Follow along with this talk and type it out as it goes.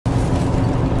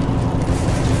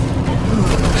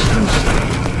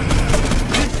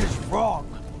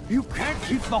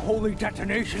the holy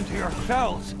detonation to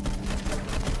yourselves.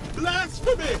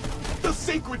 Blasphemy! The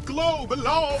sacred glow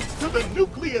belongs to the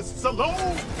nucleus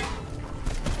alone!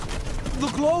 The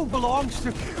glow belongs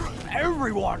to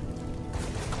everyone.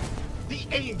 The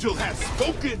angel has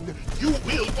spoken! You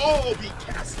will all be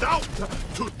cast out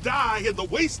to die in the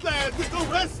wasteland with the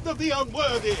rest of the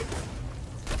unworthy!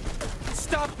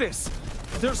 Stop this!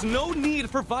 There's no need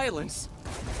for violence!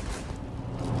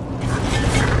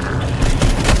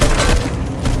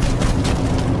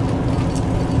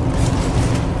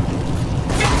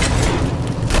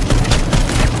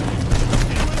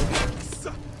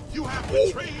 You have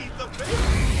betrayed the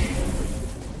faith!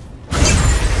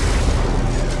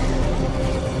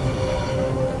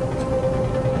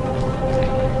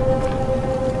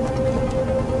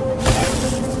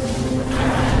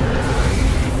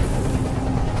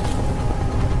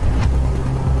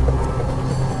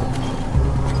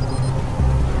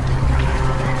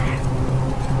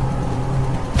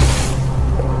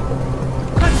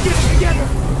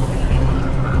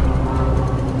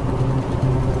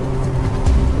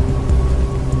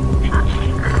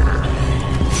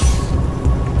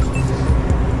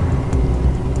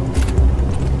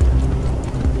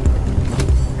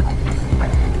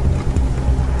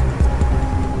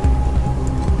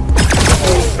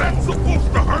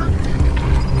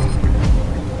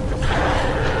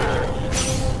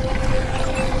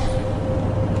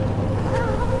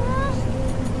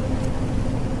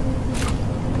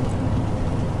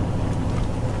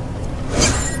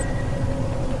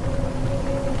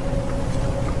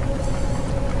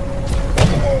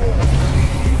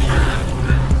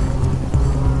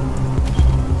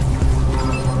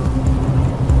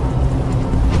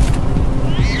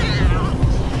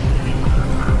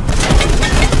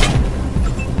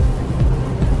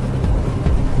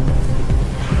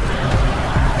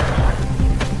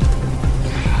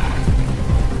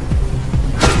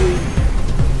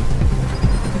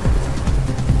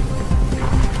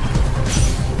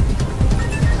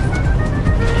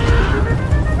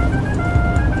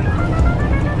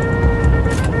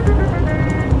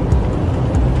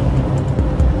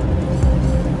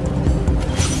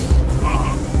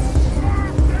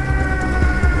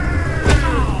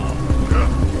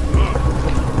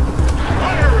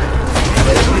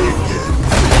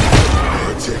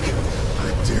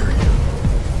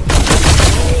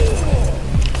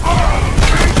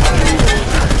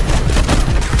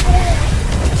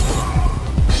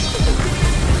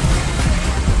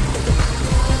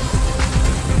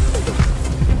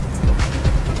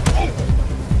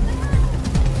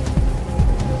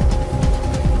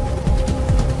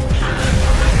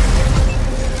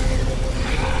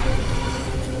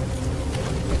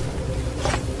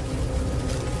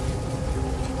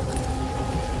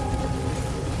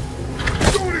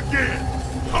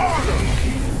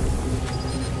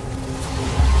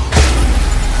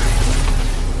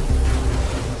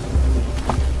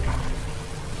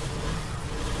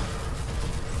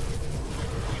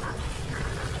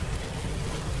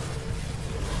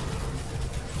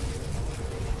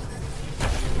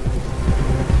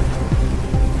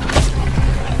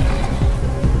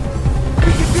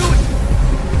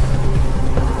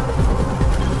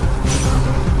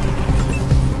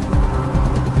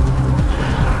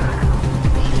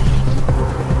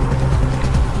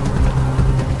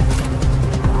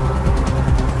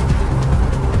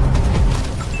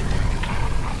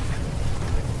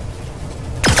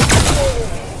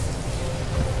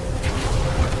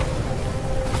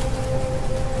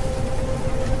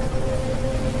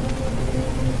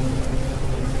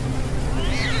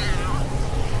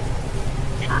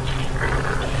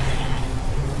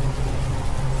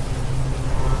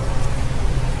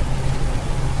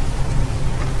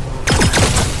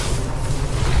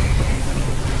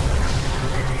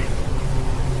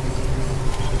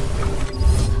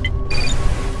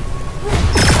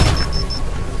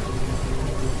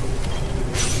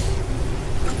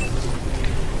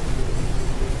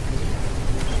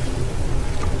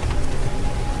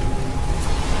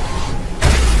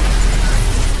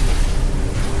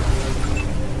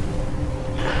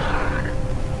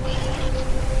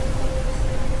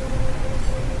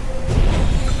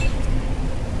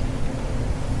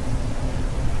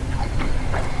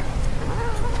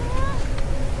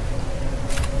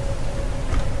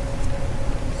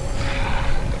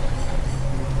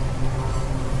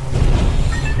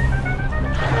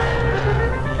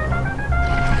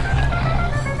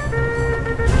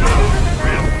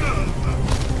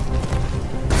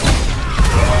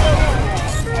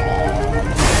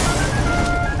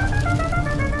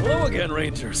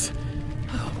 Rangers.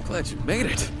 Oh, I'm glad you made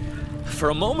it.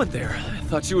 For a moment there, I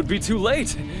thought you would be too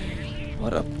late.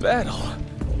 What a battle.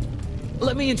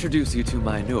 Let me introduce you to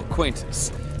my new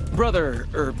acquaintance, Brother,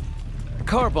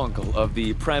 Carbuncle of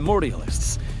the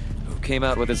Primordialists, who came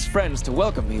out with his friends to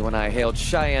welcome me when I hailed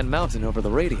Cheyenne Mountain over the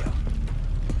radio.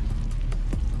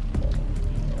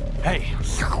 Hey,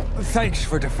 thanks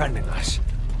for defending us.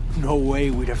 No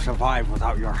way we'd have survived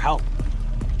without your help.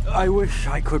 I wish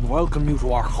I could welcome you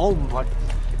to our home, but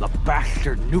the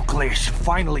bastard Nucleus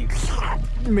finally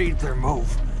made their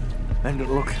move. And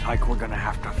it looks like we're gonna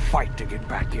have to fight to get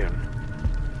back in.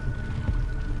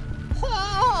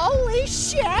 Holy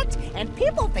shit! And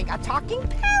people think a talking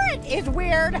parrot is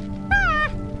weird.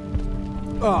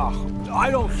 I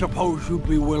don't suppose you'd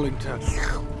be willing to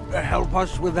help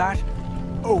us with that?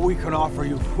 Or we can offer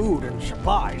you food and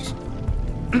supplies.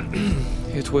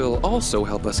 It will also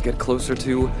help us get closer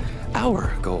to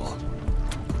our goal.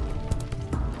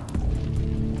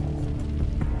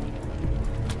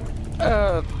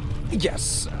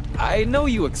 Yes. I know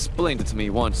you explained it to me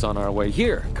once on our way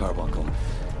here, Carbuncle.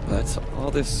 But all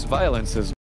this violence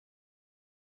is...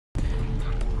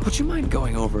 Would you mind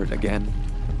going over it again?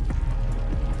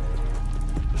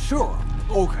 Sure.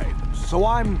 Okay. So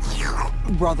I'm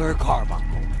Brother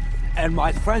Carbuncle. And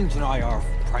my friends and I are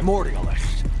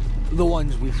Primordialists. The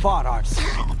ones we fought are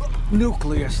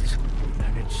Nucleists.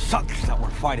 And it sucks that we're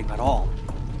fighting at all.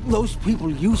 Those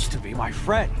people used to be my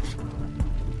friends.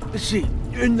 See,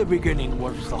 in the beginning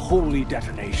was the Holy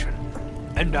Detonation.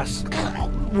 And us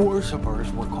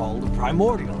worshippers were called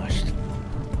Primordialists.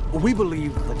 We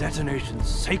believe the detonation's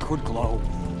sacred glow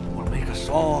will make us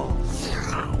all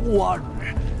one.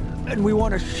 And we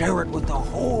want to share it with the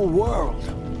whole world.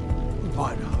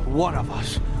 But one of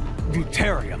us,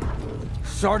 Deuterium,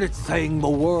 started saying the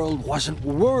world wasn't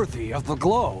worthy of the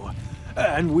glow,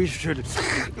 and we should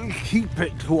keep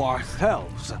it to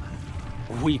ourselves.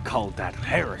 We called that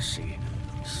heresy.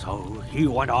 So he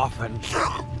went off and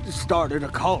started a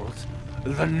cult,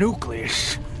 the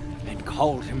Nucleus, and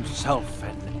called himself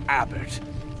an abbot.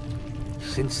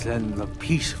 Since then, the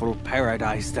peaceful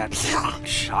paradise that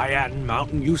Cheyenne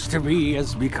Mountain used to be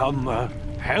has become a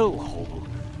hellhole.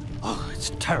 Oh,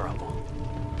 it's terrible.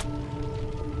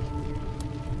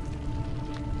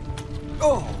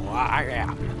 Oh, I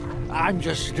am. I'm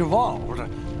just devolved.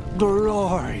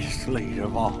 Gloriously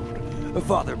devolved.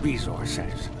 Father Bezor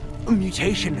says. A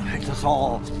mutation hits us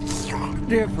all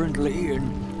differently,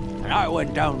 and I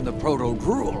went down the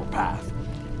proto-drool path.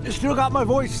 Still got my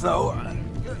voice, though.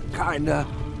 Kinda.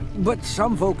 But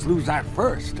some folks lose that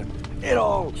first. It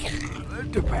all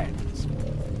depends.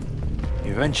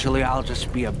 Eventually, I'll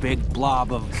just be a big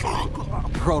blob of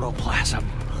protoplasm.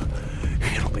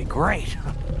 It'll be great.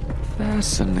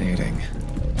 Fascinating.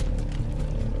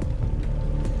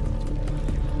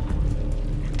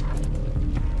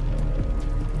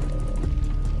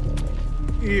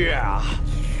 Yeah.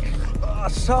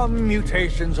 Some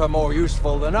mutations are more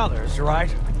useful than others,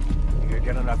 right? You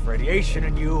get enough radiation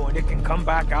in you, and it can come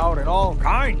back out in all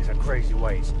kinds of crazy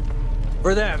ways.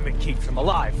 For them, it keeps them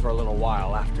alive for a little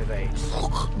while after they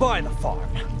buy the farm.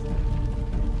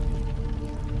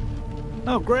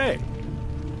 Oh, great.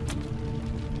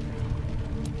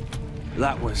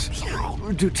 That was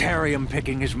Deuterium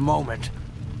picking his moment.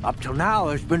 Up till now,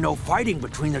 there's been no fighting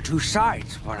between the two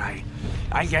sides, but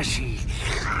I guess he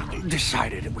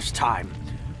decided it was time.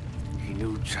 He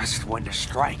knew just when to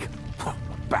strike.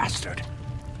 Bastard.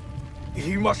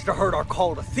 He must have heard our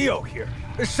call to Theo here,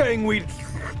 saying we'd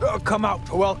come out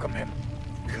to welcome him.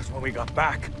 Because when we got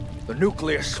back, the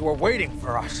Nucleus were waiting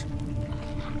for us.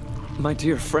 My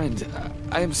dear friend,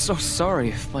 I am so sorry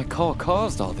if my call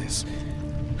caused all this.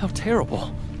 How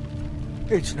terrible.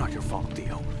 It's not your fault,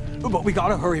 Theo. But we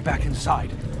gotta hurry back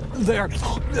inside. They're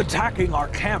attacking our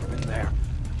camp in there.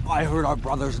 I heard our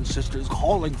brothers and sisters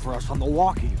calling for us on the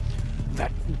walkie.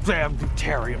 That damn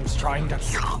Deuterium's trying to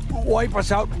wipe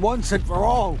us out once and for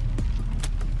all.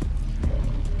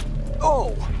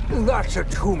 Oh, that's a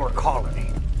tumor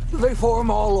colony. They form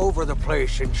all over the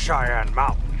place in Cheyenne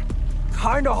Mountain.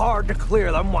 Kinda hard to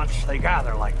clear them once they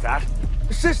gather like that.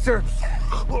 Sister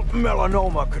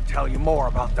Melanoma could tell you more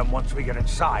about them once we get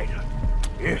inside.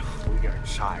 If we get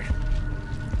inside.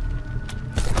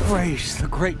 Praise the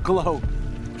great glow.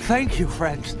 Thank you,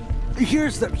 friends.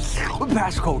 Here's the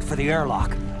passcode for the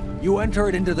airlock. You enter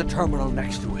it into the terminal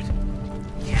next to it.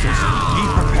 Just be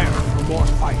prepared for more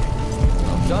fighting.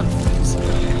 Well done, friends.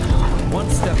 One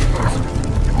step closer.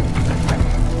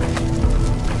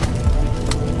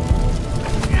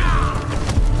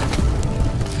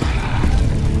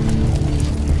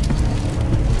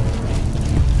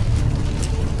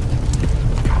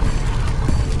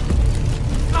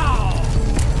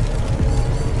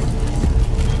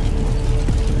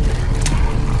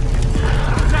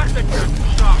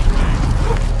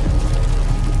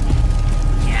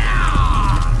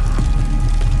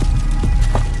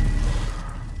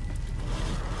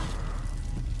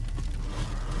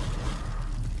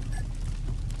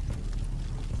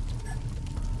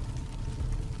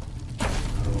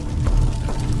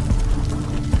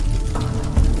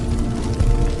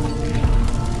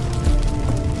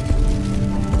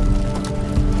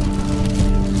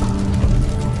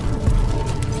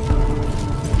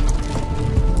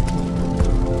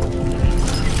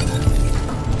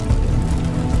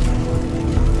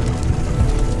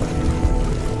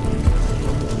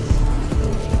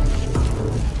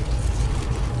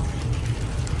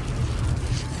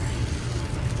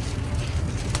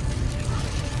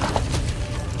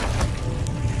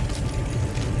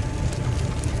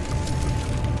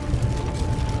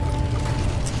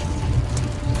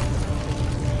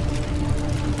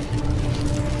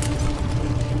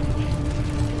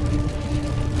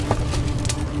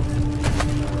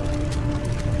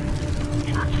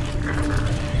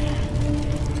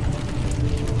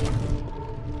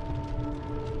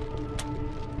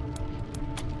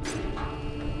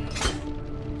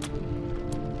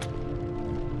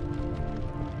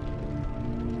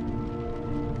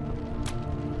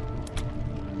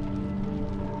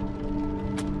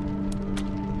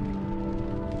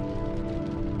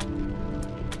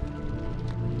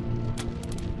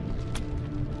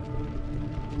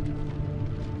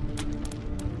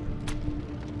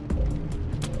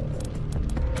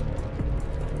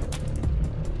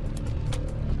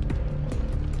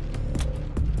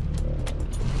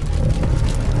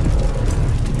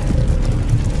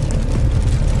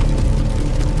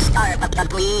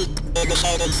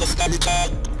 system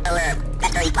check. Alert.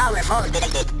 Battery power phone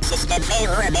detected. System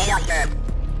failure may occur.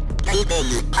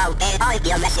 Greetings. How may I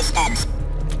be of assistance?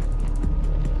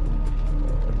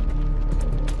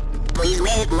 Please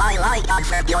wait while I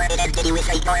confirm your identity with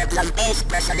report from base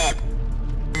personnel.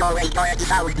 No report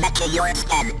found matching your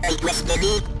scan. Request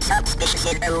delete.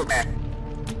 Suspicious intruder.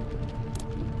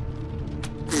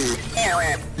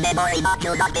 Error. Memory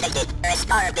module not detected.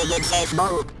 Restarting in safe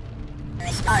mode.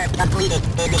 Restart completed.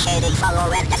 Initiating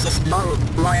follow and assist mode.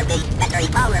 Warning. Battery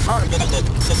power phone detected.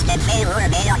 System failure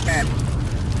may occur.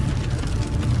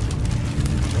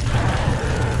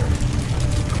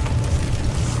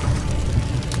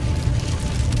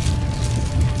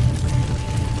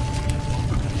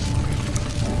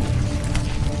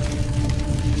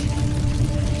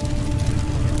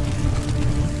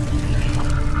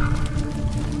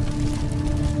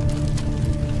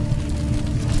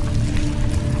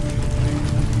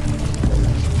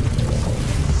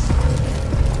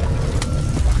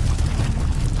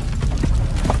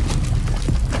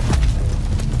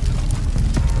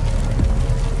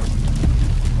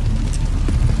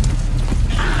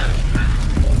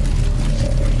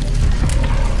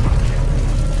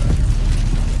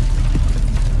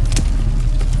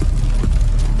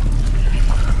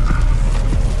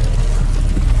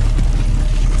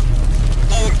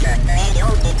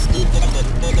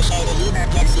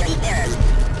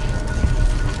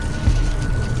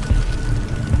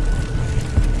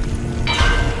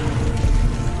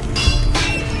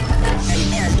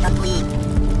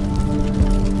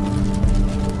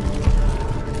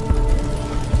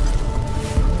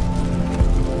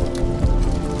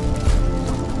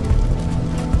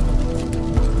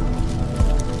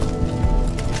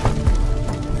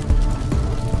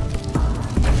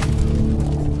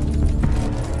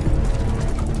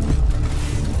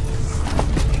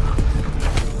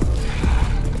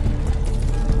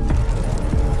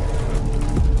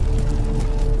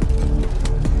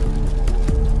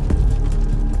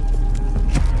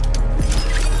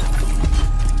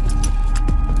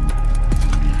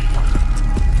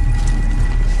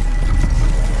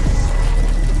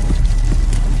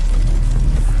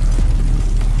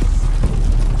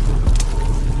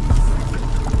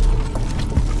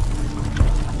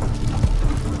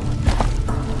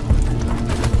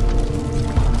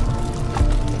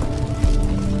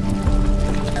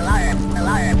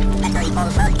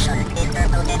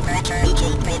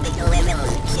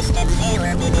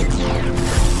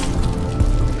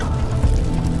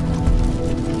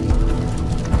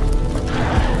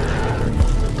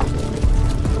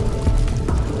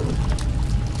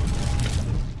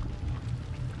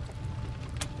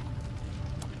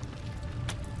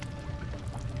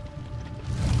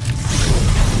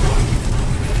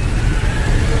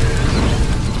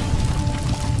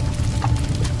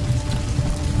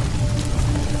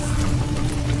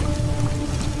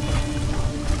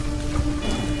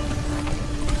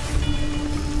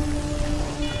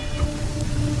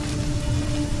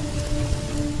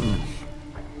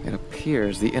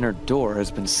 Appears the inner door has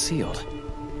been sealed.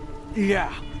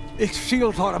 Yeah, it's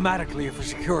sealed automatically if a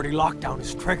security lockdown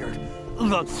is triggered.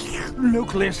 The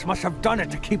nucleus must have done it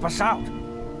to keep us out.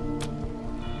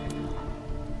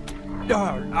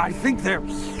 I think there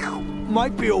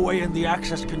might be a way in the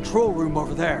access control room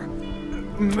over there.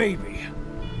 Maybe.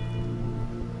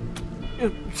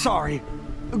 Sorry.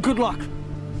 Good luck.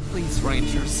 Please,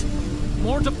 Rangers.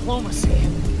 More diplomacy.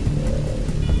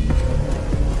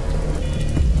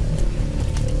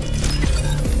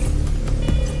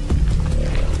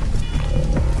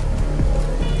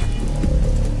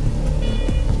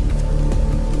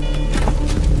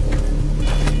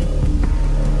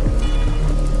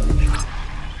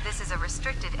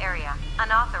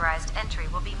 Unauthorized entry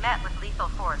will be met with lethal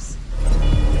force.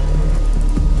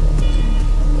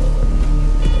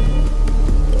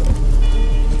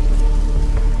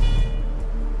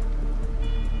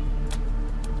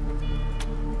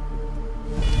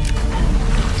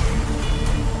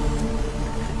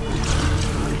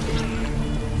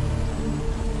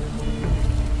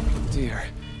 Dear,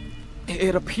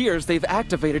 it appears they've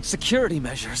activated security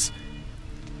measures.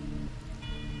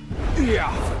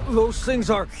 Yeah, those things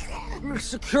are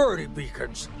security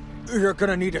beacons. You're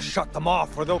gonna need to shut them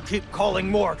off or they'll keep calling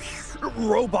more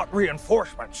robot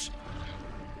reinforcements.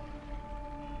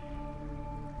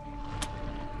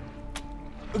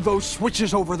 Those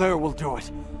switches over there will do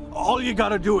it. All you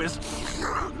gotta do is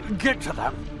get to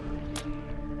them.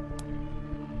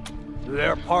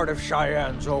 They're part of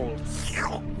Cheyenne's old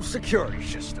security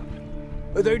system.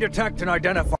 They detect and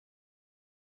identify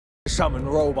summon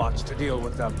robots to deal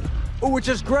with them. Which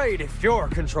is great if you're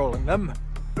controlling them.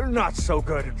 Not so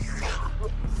good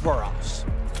for us.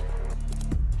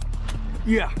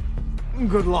 Yeah,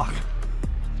 good luck.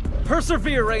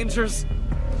 Persevere, Rangers!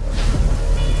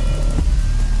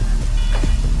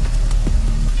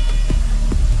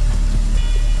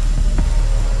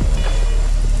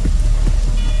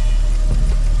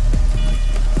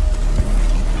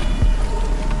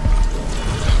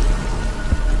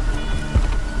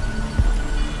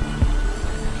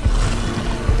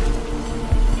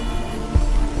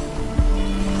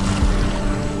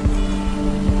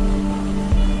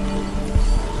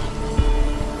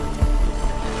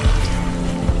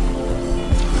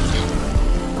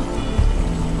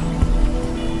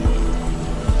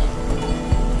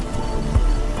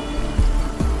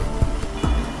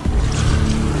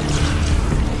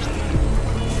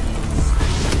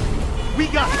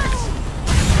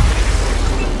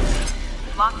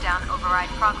 Lockdown override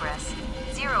progress.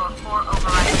 0 of 4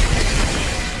 override.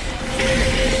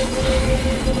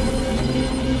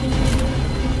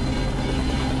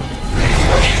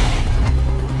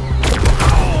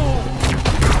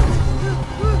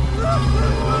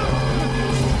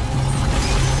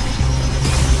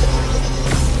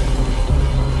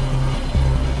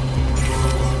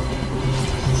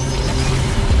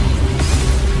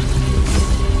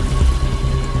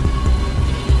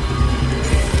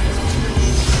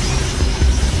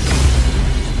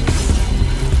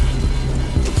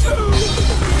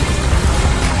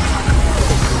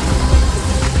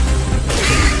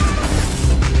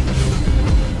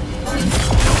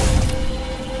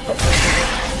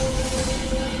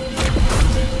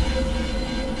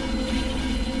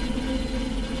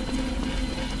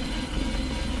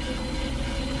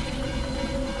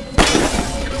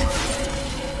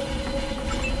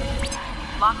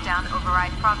 Lockdown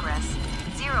override progress.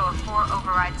 0 of 4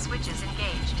 override switches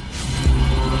engaged.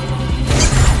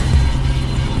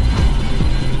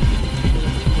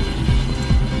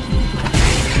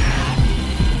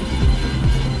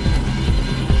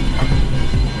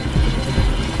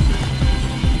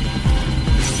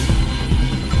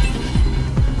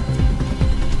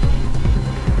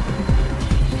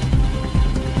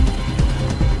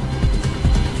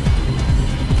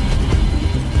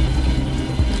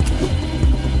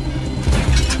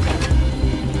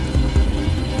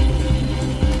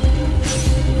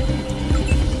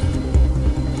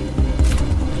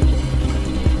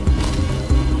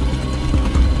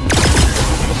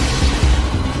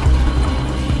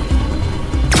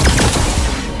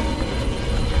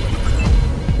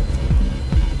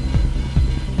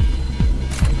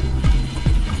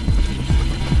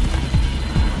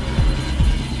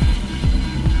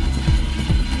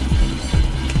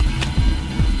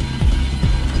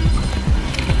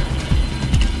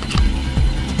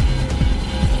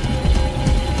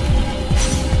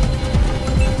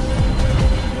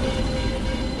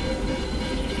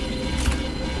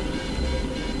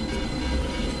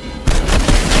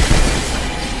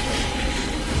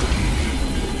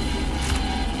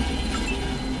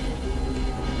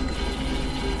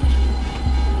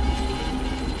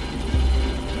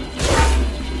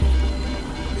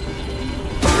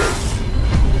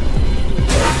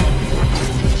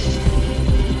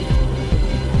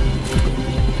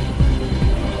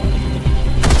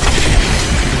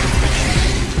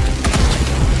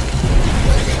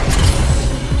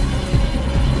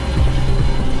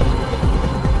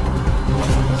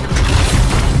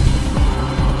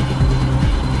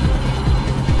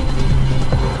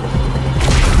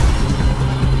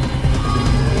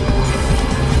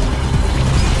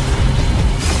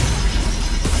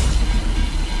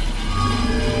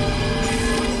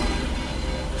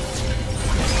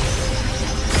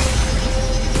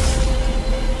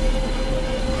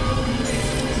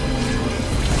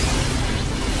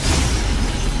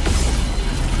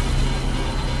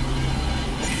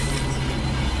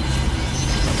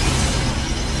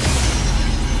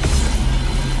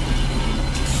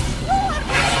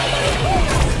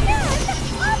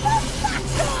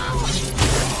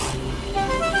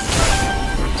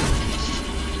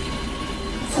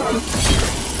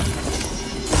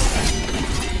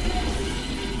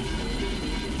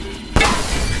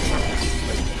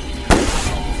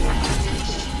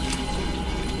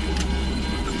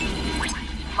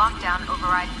 Lockdown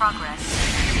override progress.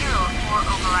 0 of 4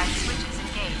 override switches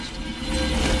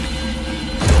engaged.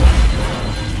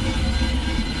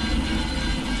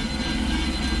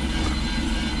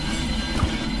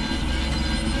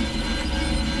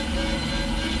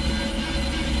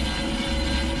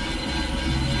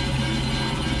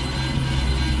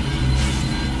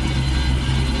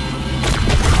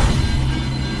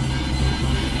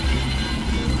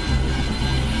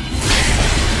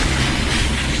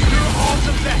 You're all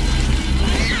the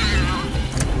best!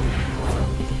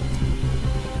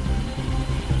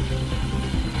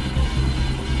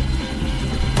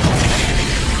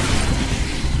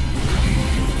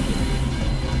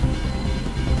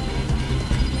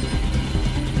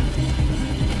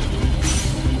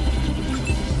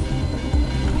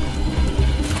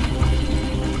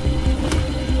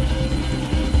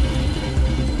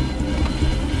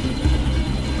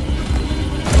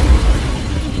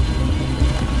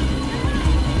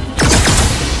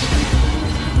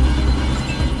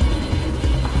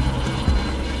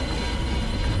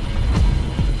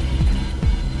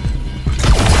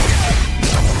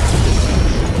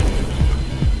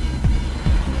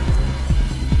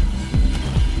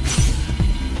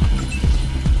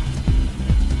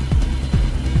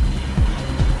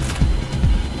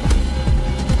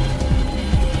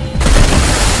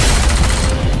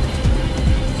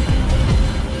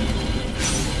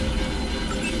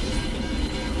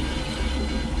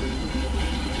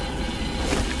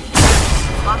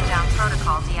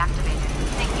 reactivated.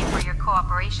 Thank you for your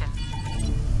cooperation.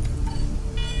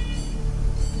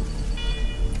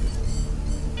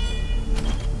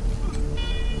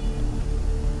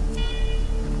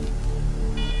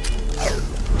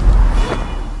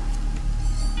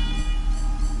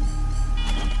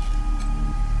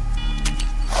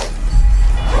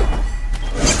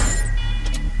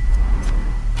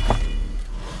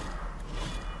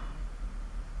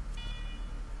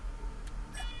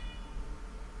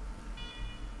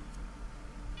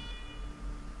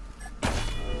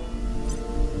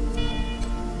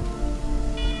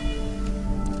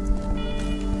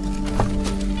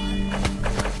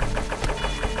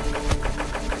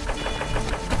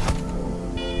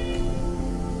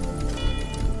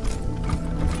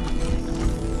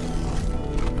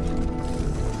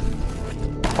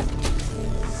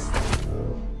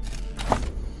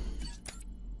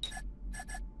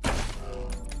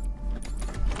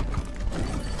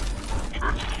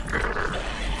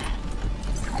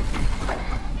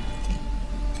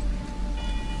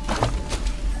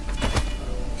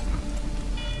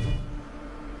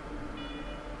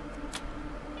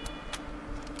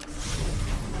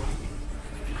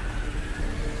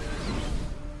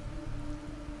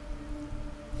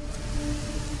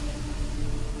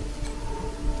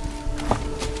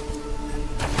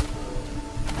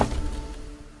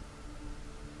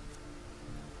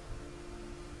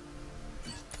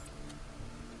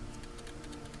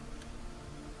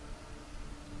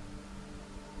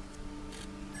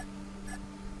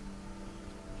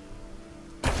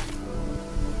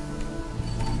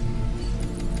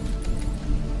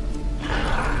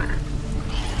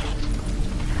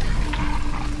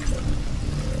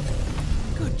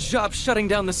 Job shutting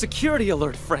down the security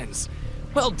alert, friends.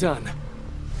 Well done.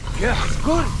 Yeah,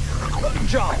 good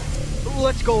job.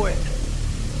 Let's go in.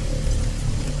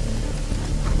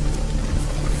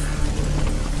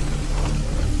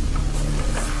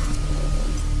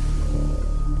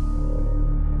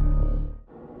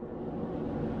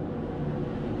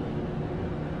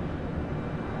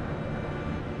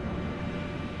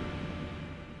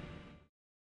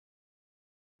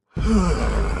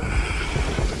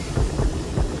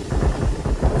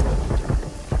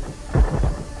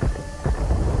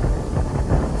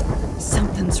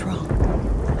 Something's wrong.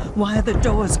 Why are the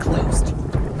doors closed?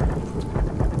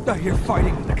 I hear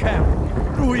fighting in the camp.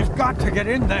 We've got to get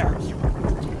in there.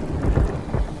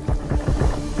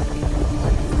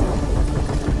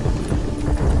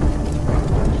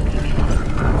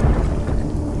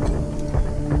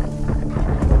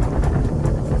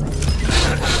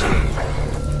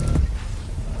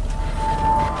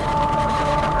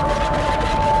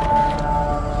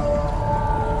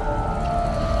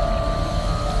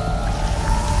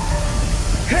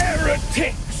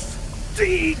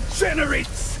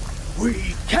 Degenerates!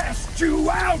 We cast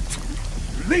you out!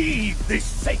 Leave this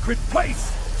sacred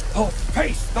place, or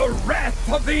face the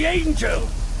wrath of the angel!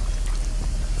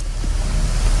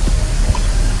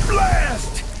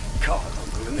 Blast!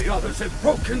 Carbuncle and the others have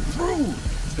broken through,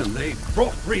 and they've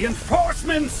brought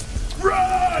reinforcements!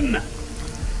 Run!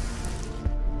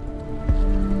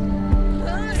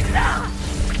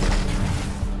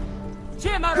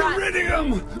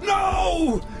 Iridium!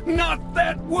 No! Not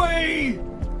that way!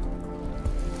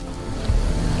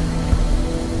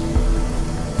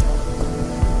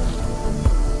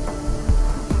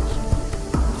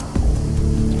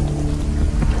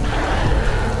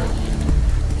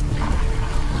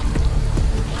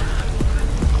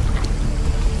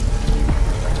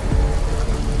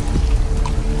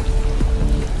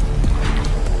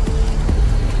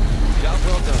 Job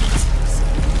well done.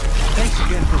 Thanks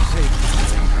again for saving us.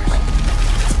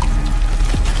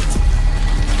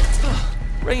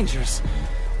 Rangers,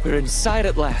 we're inside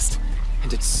at last,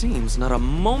 and it seems not a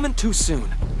moment too soon.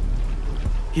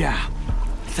 Yeah.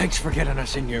 Thanks for getting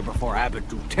us in here before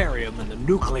Deuterium and the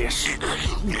Nucleus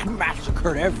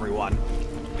massacred everyone.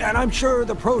 And I'm sure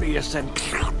the Proteus and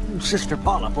Sister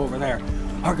Polyp over there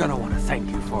are gonna want to thank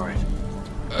you for it.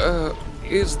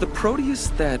 Is the Proteus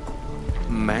that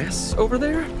mass over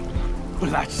there?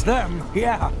 Well, that's them,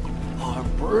 yeah. Our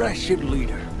blessed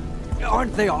leader.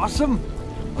 Aren't they awesome?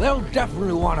 They'll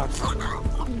definitely want to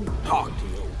talk to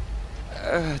you.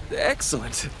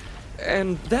 Excellent.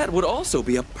 And that would also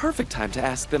be a perfect time to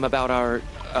ask them about our,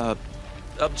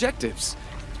 objectives.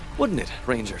 Wouldn't it,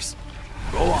 Rangers?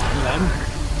 Go on, then.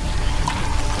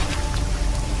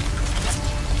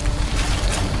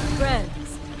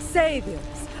 Friends,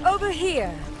 saviors, over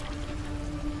here.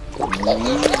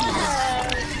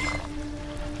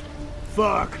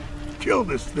 Fuck! Kill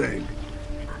this thing!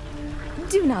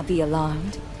 Do not be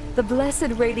alarmed. The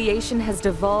blessed radiation has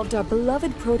devolved our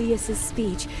beloved Proteus's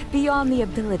speech beyond the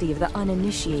ability of the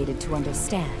uninitiated to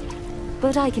understand.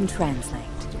 But I can translate.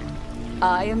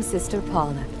 I am Sister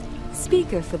Paula,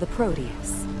 speaker for the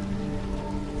Proteus.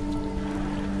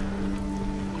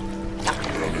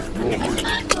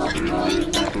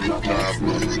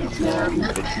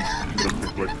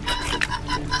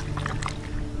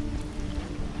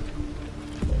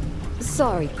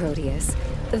 Sorry, Proteus.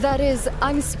 That is,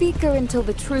 I'm speaker until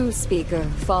the true speaker,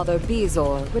 Father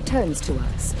Bezor, returns to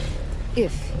us.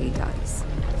 If he does.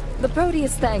 The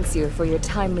Proteus thanks you for your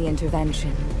timely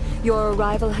intervention. Your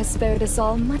arrival has spared us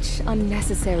all much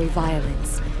unnecessary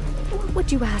violence. What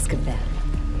would you ask of them?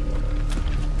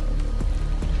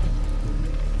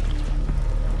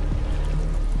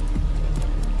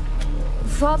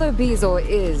 Father Bezor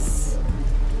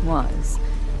was,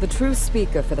 the true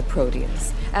speaker for the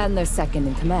Proteus, and their second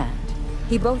in command.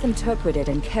 He both interpreted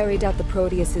and carried out the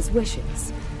Proteus's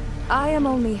wishes. I am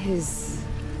only his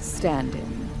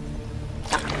stand-in.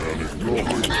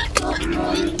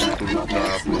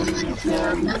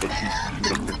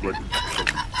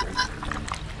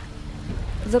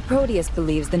 The Proteus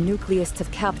believes the Nucleists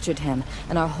have captured him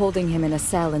and are holding him in a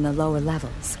cell in the lower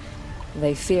levels.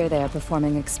 They fear they are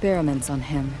performing experiments on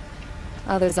him.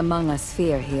 Others among us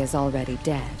fear he is already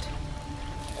dead.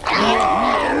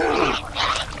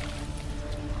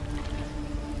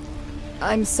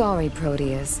 I'm sorry,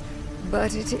 Proteus,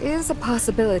 but it is a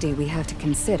possibility we have to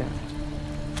consider.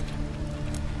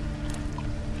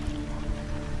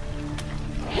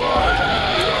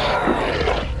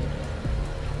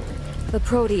 The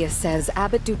Proteus says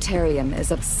Abbot Deuterium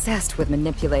is obsessed with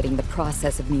manipulating the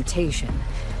process of mutation.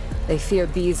 They fear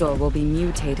Bezor will be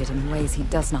mutated in ways he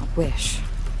does not wish.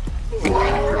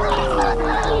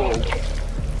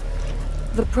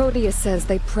 The Proteus says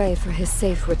they pray for his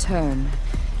safe return.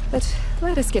 But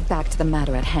let us get back to the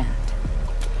matter at hand.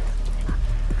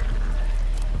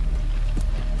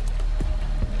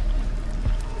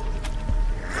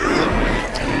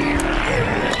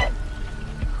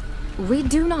 We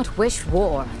do not wish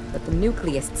war, but the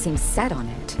Nucleists seem set on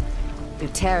it.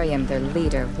 Deuterium, their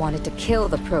leader, wanted to kill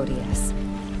the Proteus.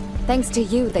 Thanks to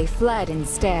you, they fled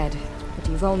instead, but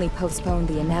you've only postponed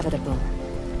the inevitable.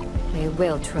 They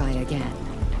will try again.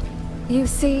 You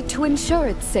see, to ensure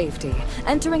its safety,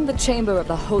 entering the chamber of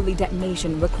the Holy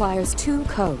Detonation requires 2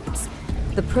 codes.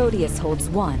 The Proteus holds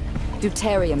one,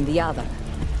 Deuterium the other.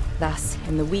 Thus,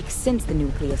 in the weeks since the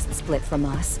Nucleists split from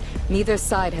us, neither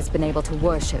side has been able to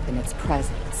worship in its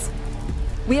presence.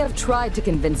 We have tried to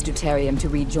convince Deuterium to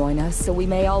rejoin us so we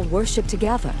may all worship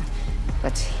together,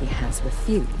 but he has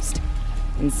refused.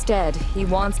 Instead, he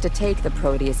wants to take the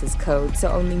Proteus's code so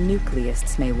only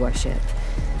Nucleists may worship.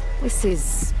 This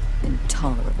is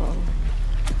intolerable.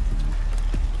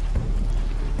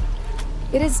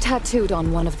 It is tattooed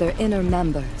on one of their inner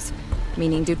members,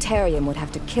 meaning Deuterium would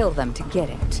have to kill them to get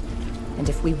it. And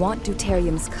if we want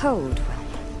Deuterium's code, well,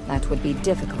 that would be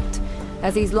difficult,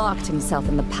 as he's locked himself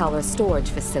in the power storage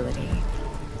facility.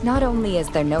 Not only is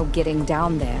there no getting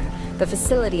down there, the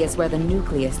facility is where the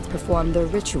Nucleists perform their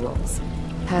rituals,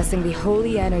 passing the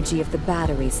holy energy of the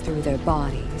batteries through their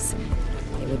bodies.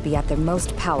 They would be at their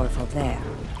most powerful there.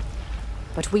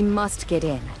 But we must get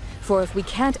in, for if we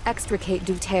can't extricate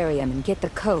Deuterium and get the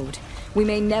code, we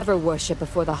may never worship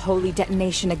before the Holy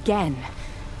Detonation again.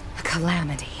 A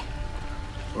calamity.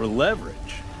 Or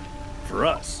leverage. For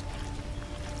us.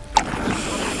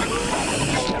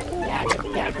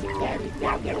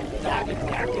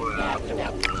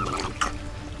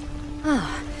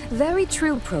 Ah, very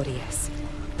true, Proteus.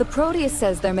 The Proteus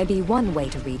says there may be one way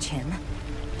to reach him.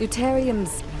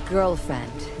 Deuterium's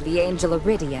girlfriend, the Angel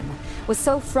Iridium, was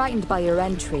so frightened by your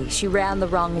entry, she ran the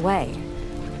wrong way.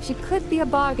 She could be a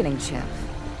bargaining chip.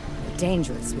 A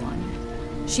dangerous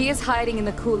one. She is hiding in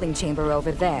the cooling chamber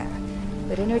over there.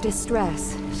 But in her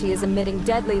distress, she is emitting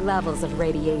deadly levels of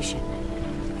radiation.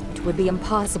 It would be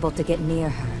impossible to get near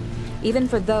her, even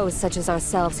for those such as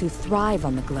ourselves who thrive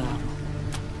on the glow.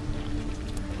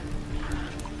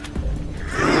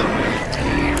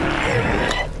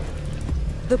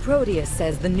 The Proteus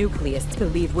says the Nucleists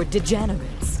believe we're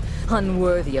degenerates,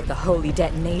 unworthy of the Holy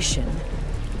Detonation,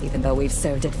 even though we've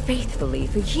served it faithfully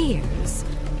for years.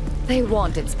 They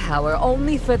want its power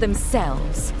only for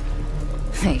themselves.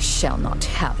 They shall not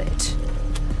have it.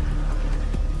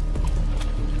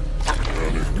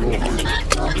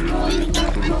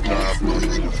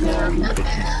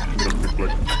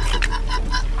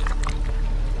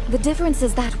 The difference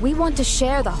is that we want to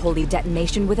share the Holy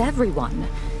Detonation with everyone,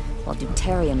 while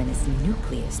Deuterium and his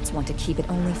Nucleists want to keep it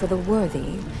only for the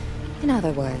worthy. In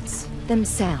other words,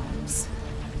 themselves.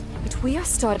 But we are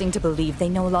starting to believe they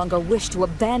no longer wish to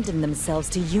abandon themselves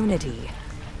to unity.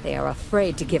 They are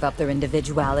afraid to give up their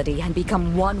individuality and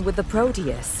become one with the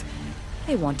Proteus.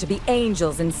 They want to be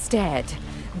angels instead.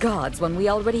 Gods when we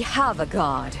already have a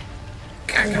god.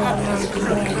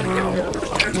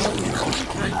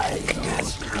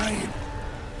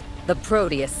 The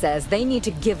Proteus says they need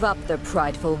to give up their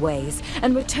prideful ways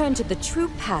and return to the true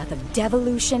path of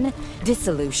devolution,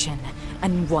 dissolution,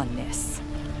 and oneness.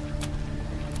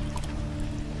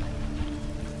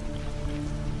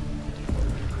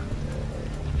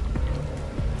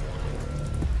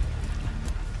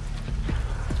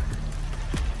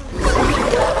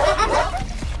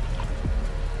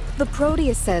 The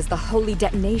Proteus says the holy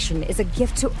detonation is a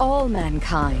gift to all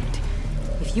mankind.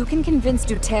 If you can convince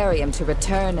Deuterium to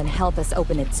return and help us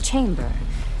open its chamber,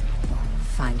 or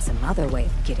find some other way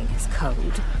of getting his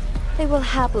code, they will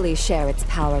happily share its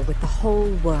power with the whole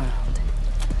world.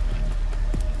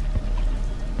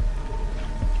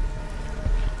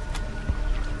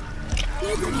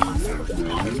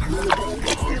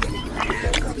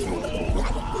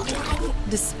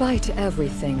 Despite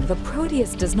everything, the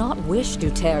Proteus does not wish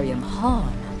Deuterium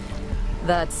harm.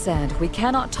 That said, we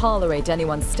cannot tolerate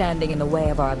anyone standing in the way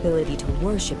of our ability to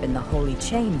worship in the Holy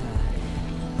Chamber.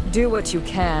 Do what you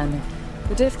can,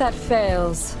 but if that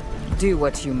fails, do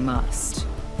what you must.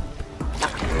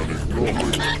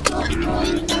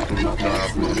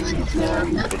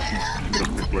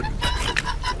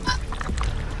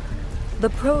 The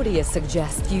Proteus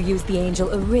suggests you use the angel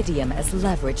Iridium as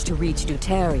leverage to reach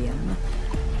Deuterium.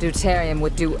 Deuterium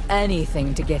would do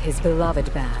anything to get his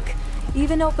beloved back,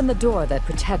 even open the door that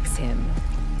protects him.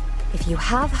 If you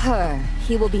have her,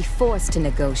 he will be forced to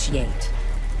negotiate,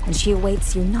 and she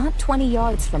awaits you not 20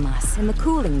 yards from us in the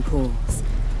cooling pools.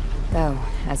 Though,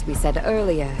 as we said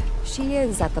earlier, she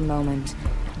is at the moment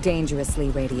dangerously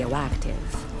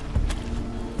radioactive.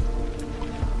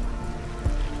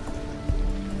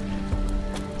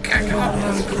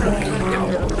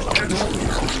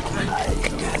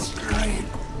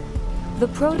 The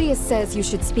Proteus says you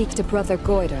should speak to Brother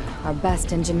Goiter, our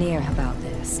best engineer, about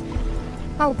this.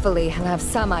 Hopefully, he'll have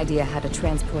some idea how to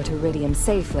transport Iridium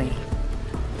safely.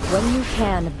 When you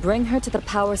can, bring her to the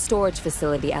power storage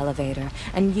facility elevator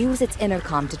and use its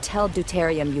intercom to tell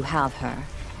Deuterium you have her.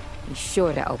 Be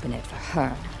sure to open it for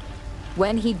her.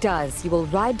 When he does, you will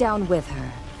ride down with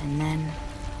her, and then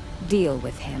deal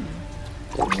with him.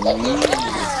 The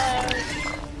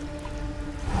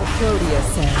Proteus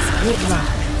says, good luck.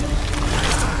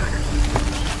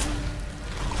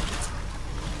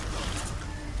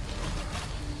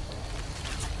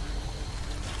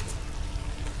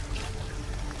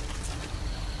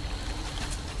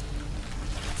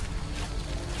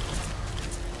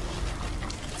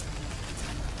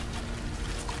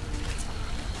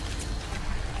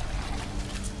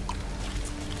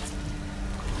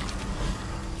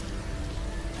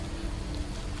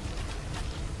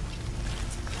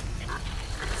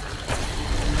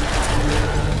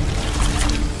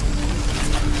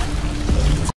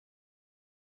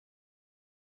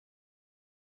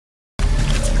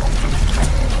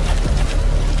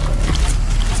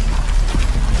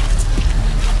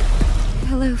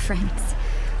 Hello, friends.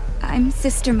 I'm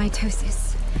Sister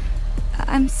Mitosis.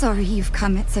 I'm sorry you've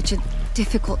come at such a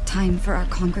difficult time for our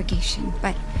congregation,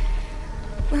 but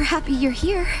we're happy you're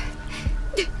here.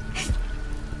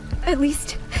 At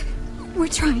least, we're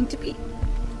trying to be.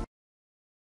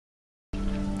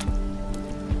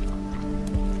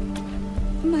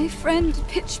 My friend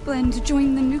Pitchblend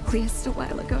joined the Nucleus a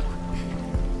while ago.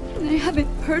 And I haven't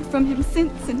heard from him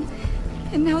since, and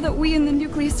now that we in the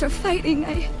Nucleus are fighting,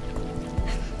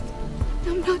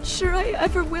 I'm not sure I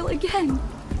ever will again.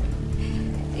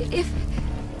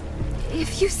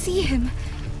 If you see him,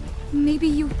 maybe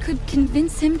you could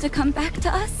convince him to come back to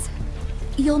us?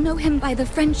 You'll know him by the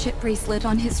friendship bracelet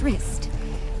on his wrist.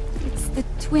 It's the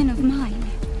twin of mine.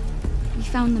 We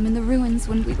found them in the ruins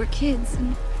when we were kids,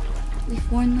 and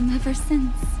we've worn them ever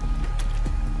since.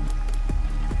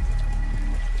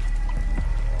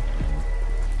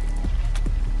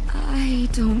 I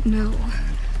don't know.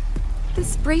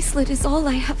 This bracelet is all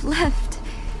I have left.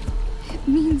 It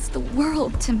means the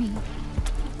world to me.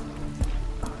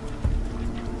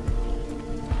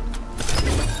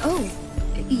 Oh,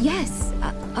 yes.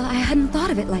 I hadn't thought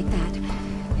of it like that.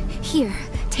 Here,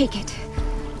 take it.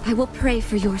 I will pray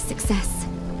for your success.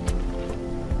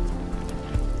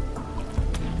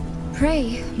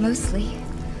 Pray, mostly.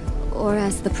 Or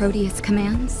as the Proteus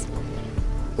commands.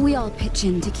 We all pitch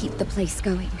in to keep the place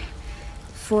going.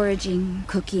 Foraging,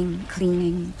 cooking,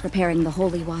 cleaning, preparing the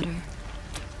holy water.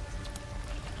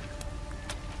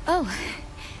 Oh,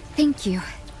 thank you.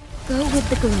 go with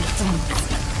the glow, friends.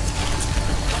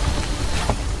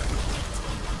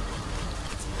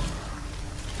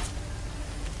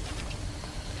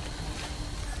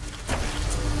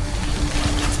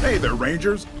 Hey there,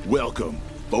 Rangers. Welcome.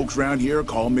 Folks around here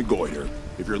call me Goiter.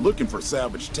 If you're looking for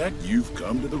salvage tech, you've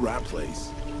come to the right place.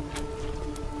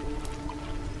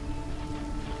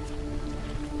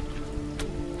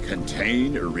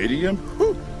 Contain Iridium?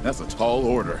 Whew, that's a tall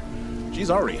order. She's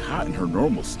already hot in her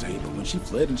normal state, but when she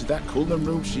fled into that cooling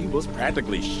room, she was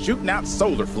practically shooting out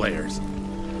solar flares.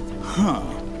 Huh.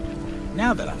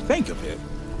 Now that I think of it,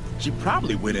 she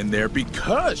probably went in there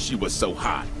because she was so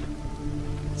hot.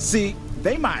 See,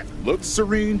 they might look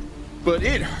serene, but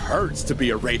it hurts to be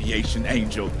a radiation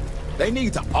angel. They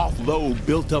need to offload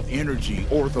built-up energy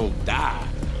or they'll die.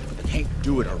 But they can't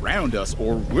do it around us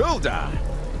or we'll die.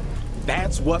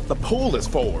 That's what the pool is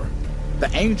for. The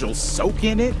angels soak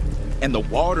in it, and the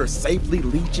water safely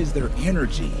leaches their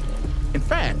energy. In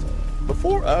fact,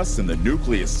 before us and the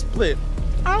nucleus split,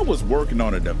 I was working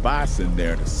on a device in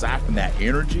there to siphon that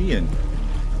energy and...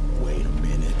 Wait a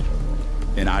minute.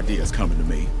 An idea's coming to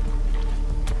me.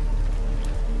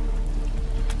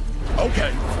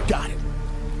 Okay, got it.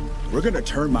 We're gonna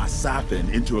turn my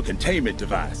siphon into a containment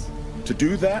device. To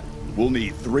do that, we'll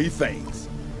need 3 things.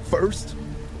 First,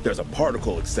 there's a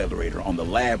particle accelerator on the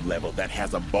lab level that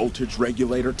has a voltage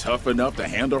regulator tough enough to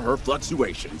handle her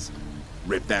fluctuations.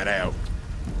 Rip that out.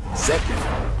 Second,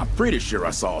 I'm pretty sure I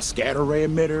saw a scatter ray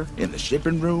emitter in the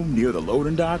shipping room near the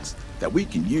loading docks that we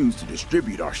can use to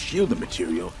distribute our shielding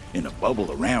material in a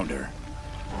bubble around her.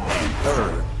 And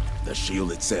third, the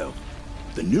shield itself.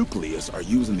 The nucleus are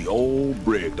using the old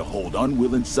brig to hold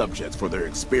unwilling subjects for their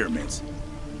experiments.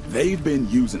 They've been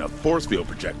using a force field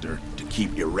projector to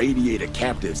keep irradiated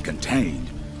captives contained.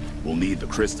 We'll need the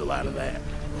crystal out of that.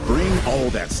 Bring all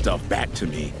that stuff back to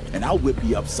me, and I'll whip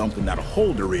you up something that'll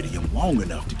hold Iridium long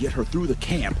enough to get her through the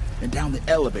camp and down the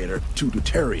elevator to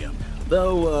deuterium.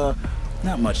 Though,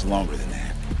 not much longer than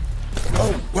that.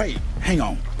 Oh, wait, hang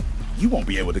on. You won't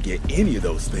be able to get any of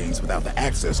those things without the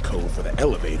access code for the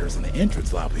elevators in the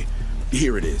entrance lobby.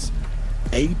 Here it is.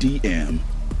 ADM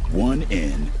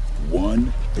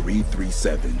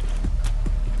 1N1337.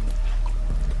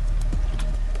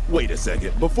 Wait a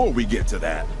second, before we get to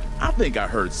that, I think I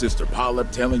heard Sister Polyp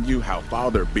telling you how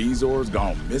Father Bezor's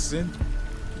gone missing,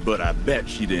 but I bet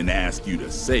she didn't ask you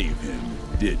to save him,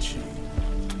 did she?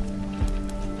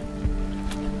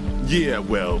 Yeah,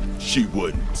 well, she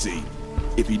wouldn't, see.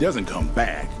 If he doesn't come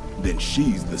back, then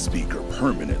she's the speaker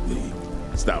permanently.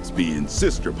 Stops being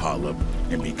Sister Polyp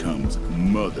and becomes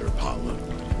Mother Polyp.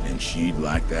 And she'd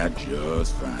like that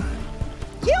just fine.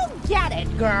 You get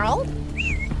it, girl.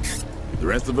 The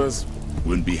rest of us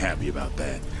wouldn't be happy about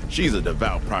that. She's a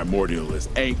devout primordialist,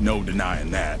 ain't no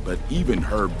denying that, but even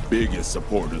her biggest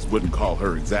supporters wouldn't call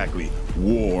her exactly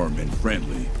warm and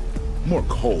friendly. More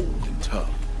cold and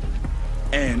tough.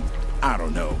 And I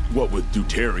don't know, what with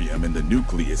deuterium and the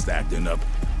nucleus acting up,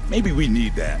 maybe we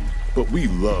need that, but we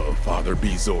love Father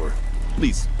Bezor. At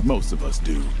least most of us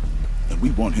do. And we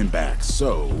want him back,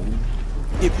 so...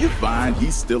 If you find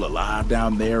he's still alive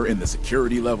down there in the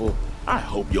security level, I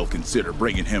hope you'll consider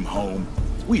bringing him home.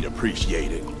 We'd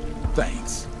appreciate it.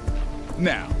 Thanks.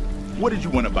 Now, what did you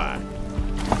want to buy?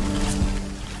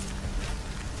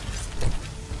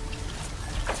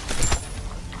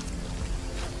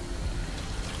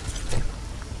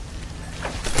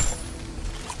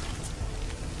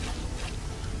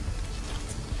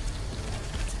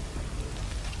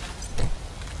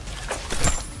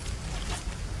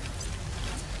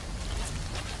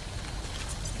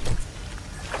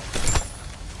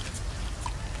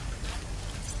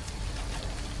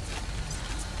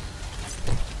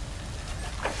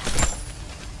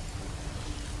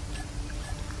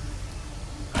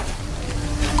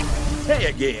 Hey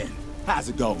again, how's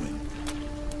it going?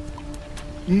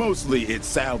 Mostly it's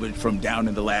salvaged from down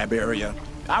in the lab area.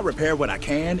 I repair what I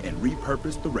can and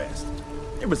repurpose the rest.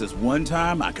 There was this one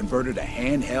time I converted a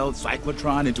handheld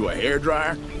cyclotron into a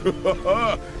hairdryer.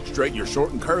 Straighten your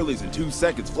short and curlies in 2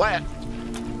 seconds flat.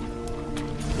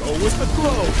 Go with the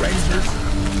flow, Rangers.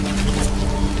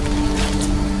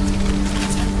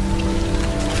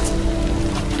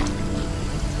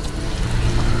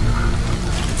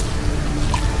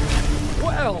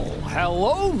 Well,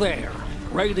 hello there.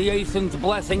 Radiation's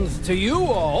blessings to you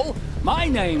all. My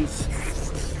name's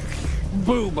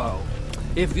Boobo.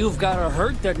 If you've got a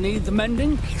hurt that needs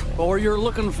mending, or you're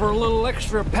looking for a little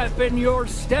extra pep in your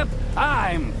step,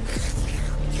 I'm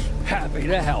happy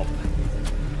to help.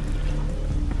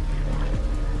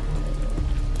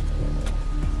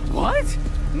 What?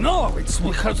 No, it's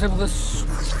because of the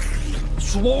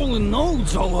swollen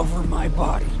nodes all over my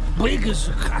body, big as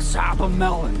cassava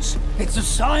melons. It's a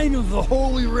sign of the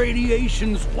holy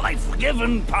radiation's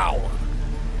life-giving power.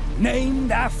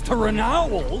 Named after an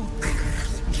owl?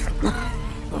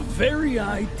 The very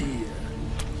idea.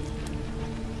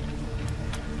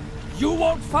 You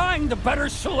won't find a better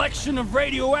selection of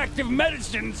radioactive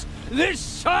medicines this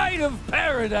side of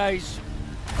paradise.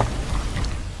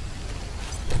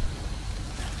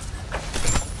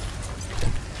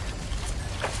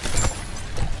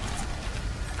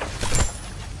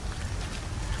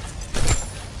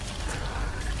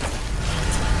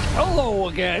 Hello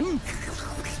again.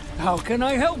 How can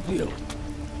I help you?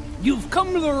 You've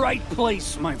come to the right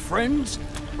place, my friends.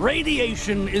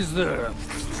 Radiation is the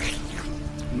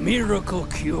miracle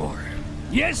cure.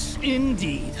 Yes,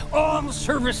 indeed. All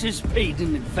services paid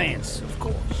in advance, of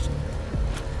course.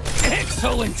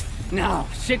 Excellent. Now,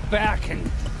 sit back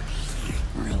and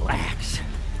relax.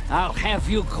 I'll have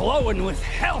you glowing with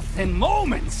health in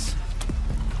moments.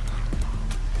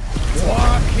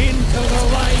 Walk into the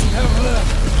light of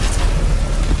the...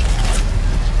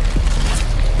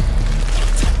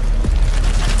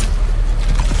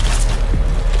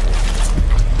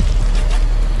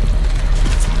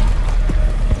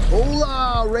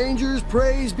 Hola, Rangers,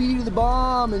 praise be to the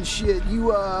bomb and shit.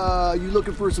 You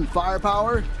looking for some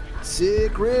firepower?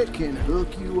 Sick Rick can hook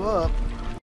you up.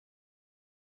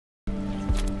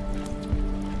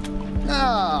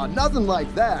 Ah, nothing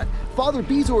like that. Father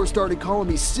Bezor started calling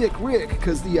me Sick Rick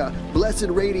because the blessed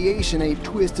radiation ain't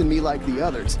twisting me like the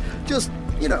others. Just,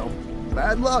 you know,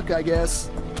 bad luck, I guess.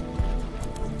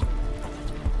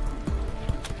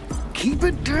 Keep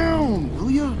it down,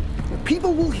 will ya?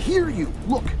 People will hear you.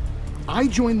 Look, I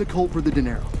joined the cult for the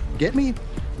dinero. Get me?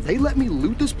 They let me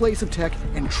loot this place of tech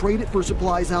and trade it for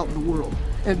supplies out in the world.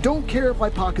 And don't care if I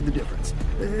pocket the difference.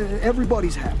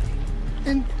 Everybody's happy.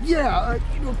 And yeah,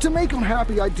 you know, to make them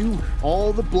happy, I do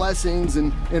all the blessings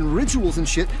and rituals and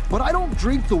shit, but I don't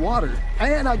drink the water.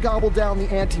 And I gobble down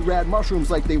the anti-rad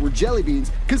mushrooms like they were jelly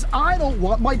beans, because I don't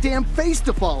want my damn face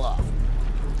to fall off.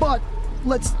 But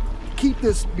let's keep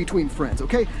this between friends,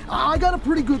 okay? I got a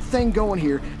pretty good thing going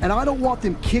here, and I don't want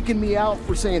them kicking me out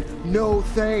for saying no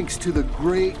thanks to the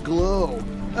great glow.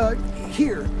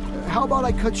 Here, how about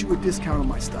I cut you a discount on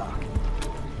my stock?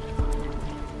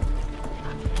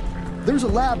 There's a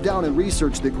lab down in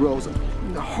research that grows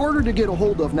them. Harder to get a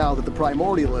hold of now that the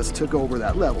Primordialists took over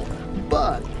that level,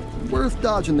 but worth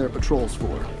dodging their patrols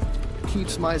for.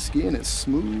 Keeps my skin as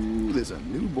smooth as a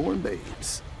newborn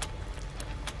babe's.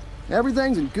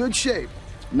 Everything's in good shape.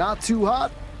 Not too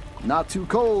hot, not too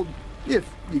cold, if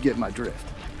you get my drift.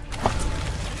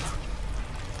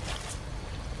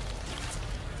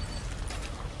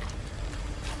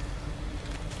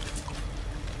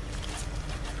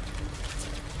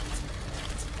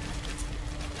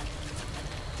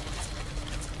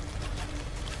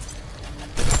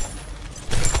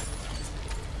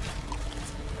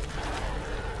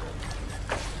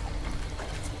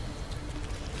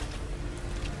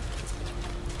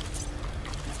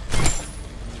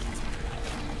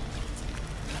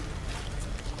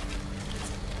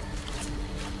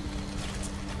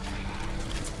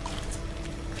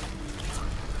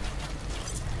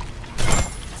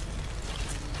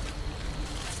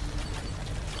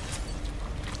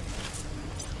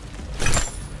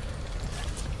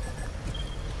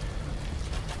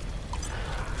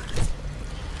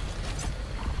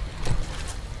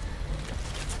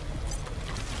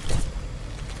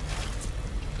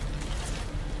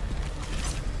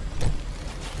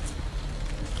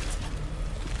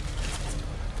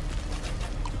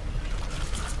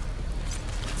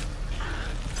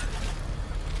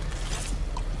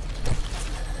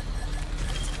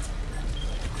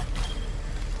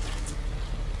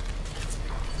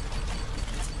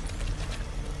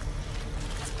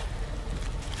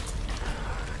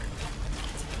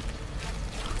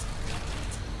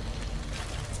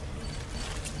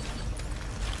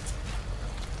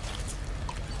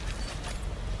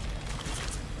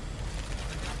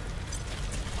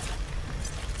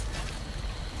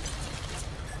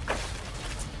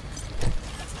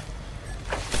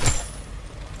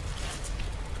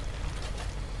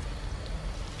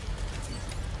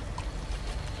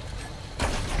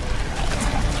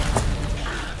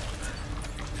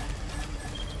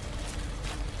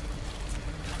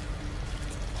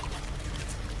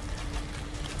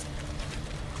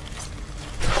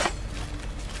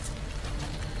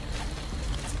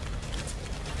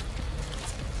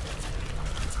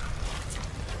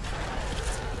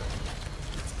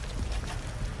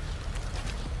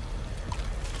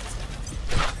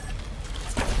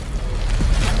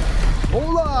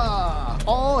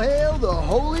 the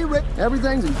Holy Writ.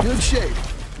 Everything's in good shape.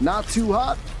 Not too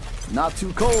hot, not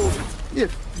too cold,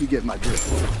 if you get my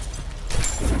drift.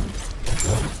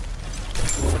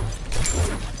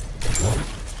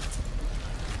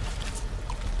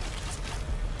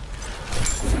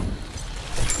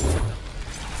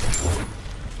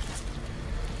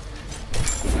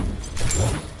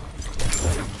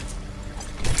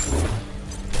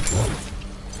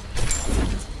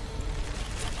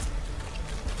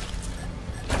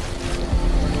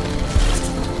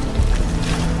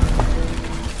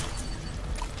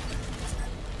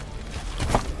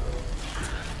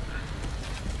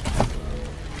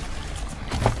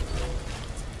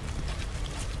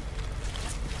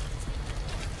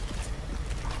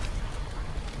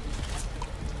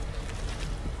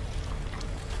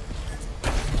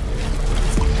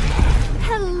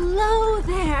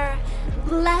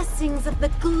 Blessings of the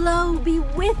glow be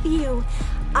with you.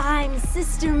 I'm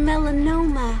Sister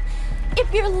Melanoma.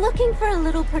 If you're looking for a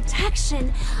little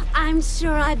protection, I'm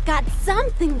sure I've got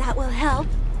something that will help.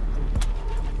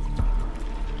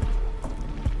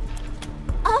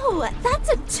 Oh, that's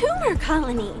a tumor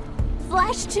colony.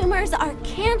 Flesh tumors are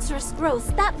cancerous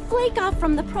growths that flake off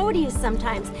from the Proteus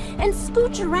sometimes and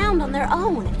scooch around on their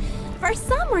own. For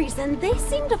some reason, they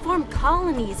seem to form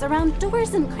colonies around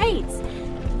doors and crates.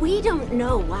 We don't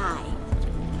know why.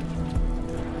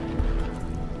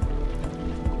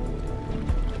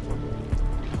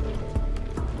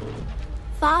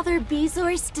 Father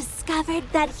Bezos discovered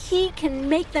that he can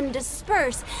make them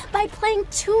disperse by playing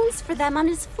tunes for them on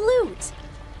his flute.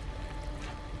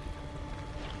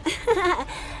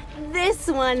 This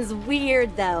one's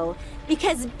weird though,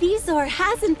 because Bezor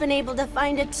hasn't been able to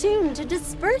find a tune to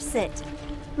disperse it.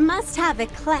 Must have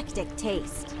eclectic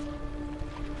taste.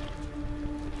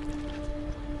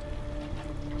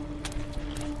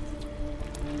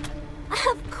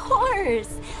 Of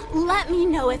course! Let me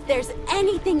know if there's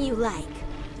anything you like.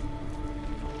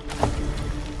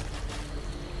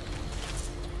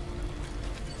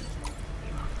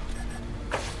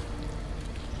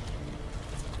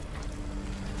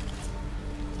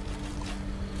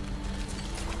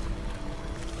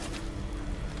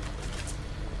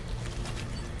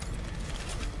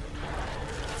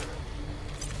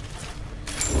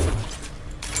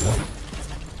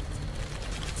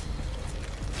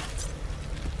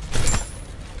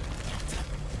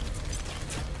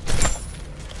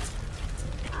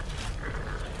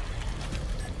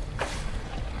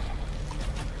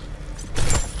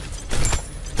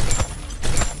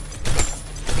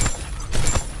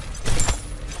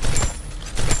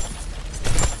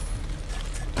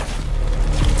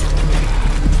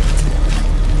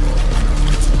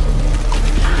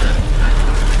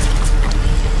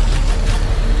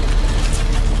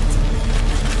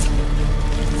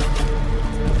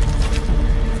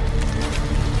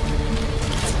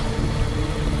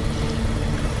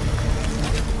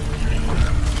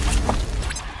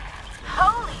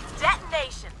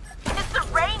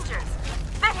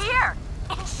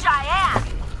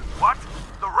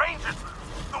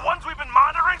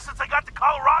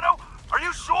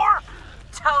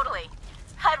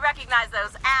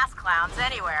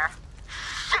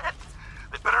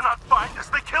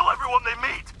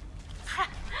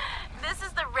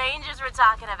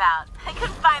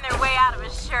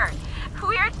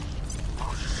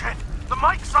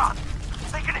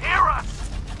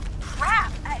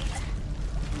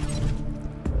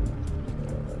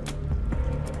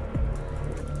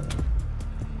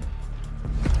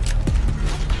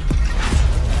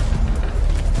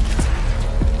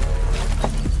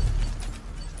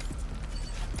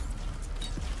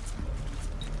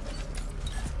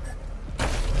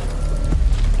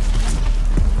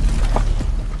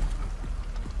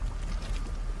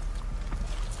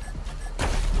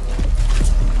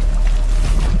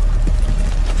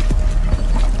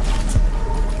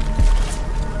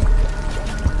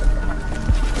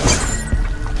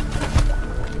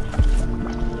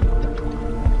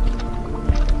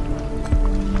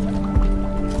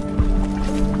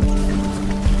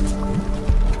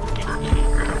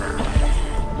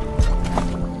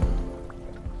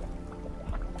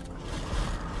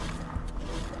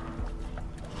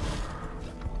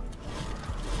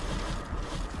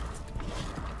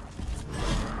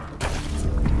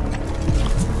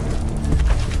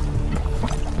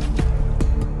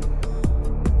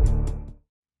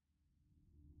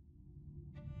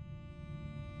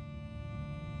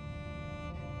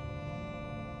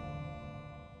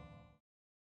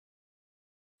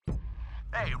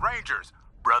 Hey, Rangers!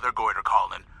 Brother Goiter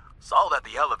calling. Saw that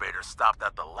the elevator stopped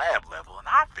at the lab level, and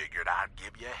I figured I'd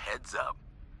give you a heads up.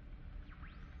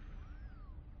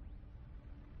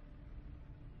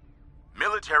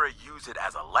 military used it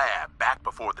as a lab back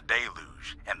before the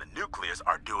deluge, and the Nucleus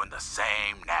are doing the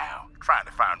same now, trying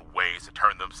to find ways to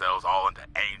turn themselves all into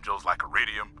angels like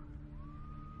Iridium.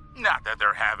 Not that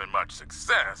they're having much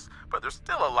success, but there's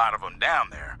still a lot of them down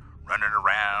there, running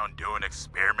around, doing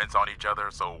experiments on each other,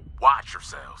 so watch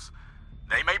yourselves.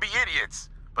 They may be idiots,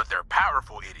 but they're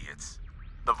powerful idiots.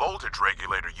 The voltage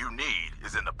regulator you need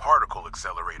is in the particle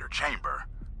accelerator chamber.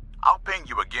 I'll ping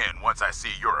you again once I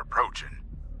see you're approaching.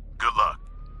 Good luck.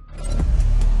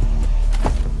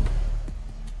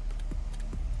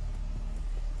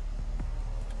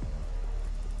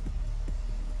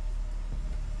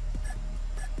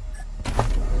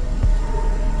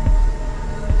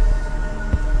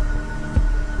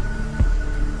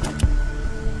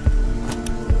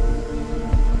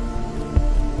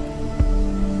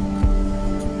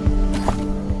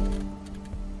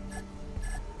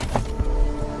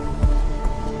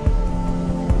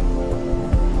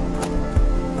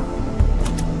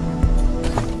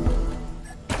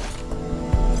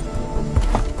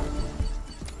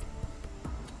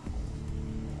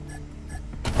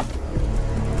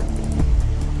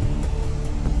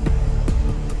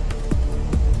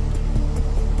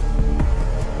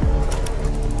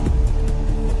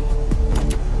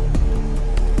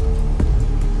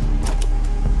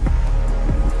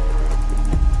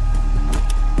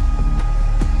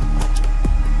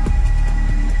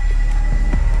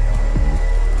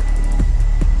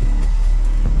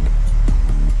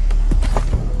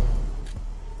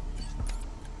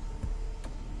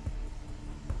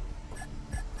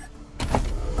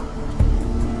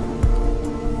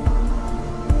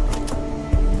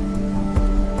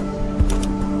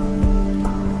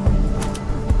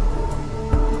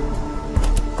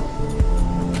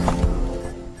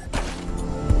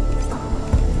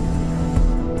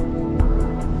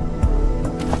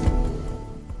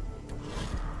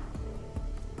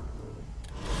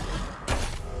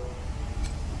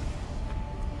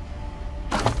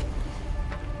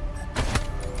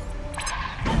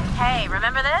 Hey,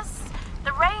 remember this?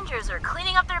 The Rangers are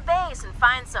cleaning up their base and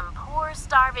find some poor,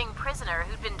 starving prisoner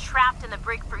who'd been trapped in the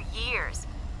brig for years.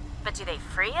 But do they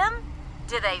free him?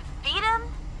 Do they feed him?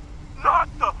 Not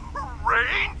the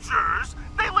Rangers!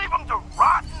 They leave him to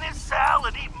rot in his cell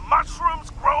and eat mushrooms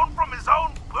grown from his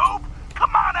own poop?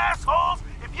 Come on, assholes!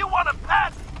 If you want a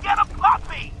pet, get a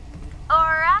puppy!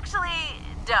 Or actually,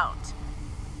 don't.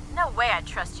 No way I'd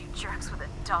trust you jerks with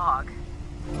a dog.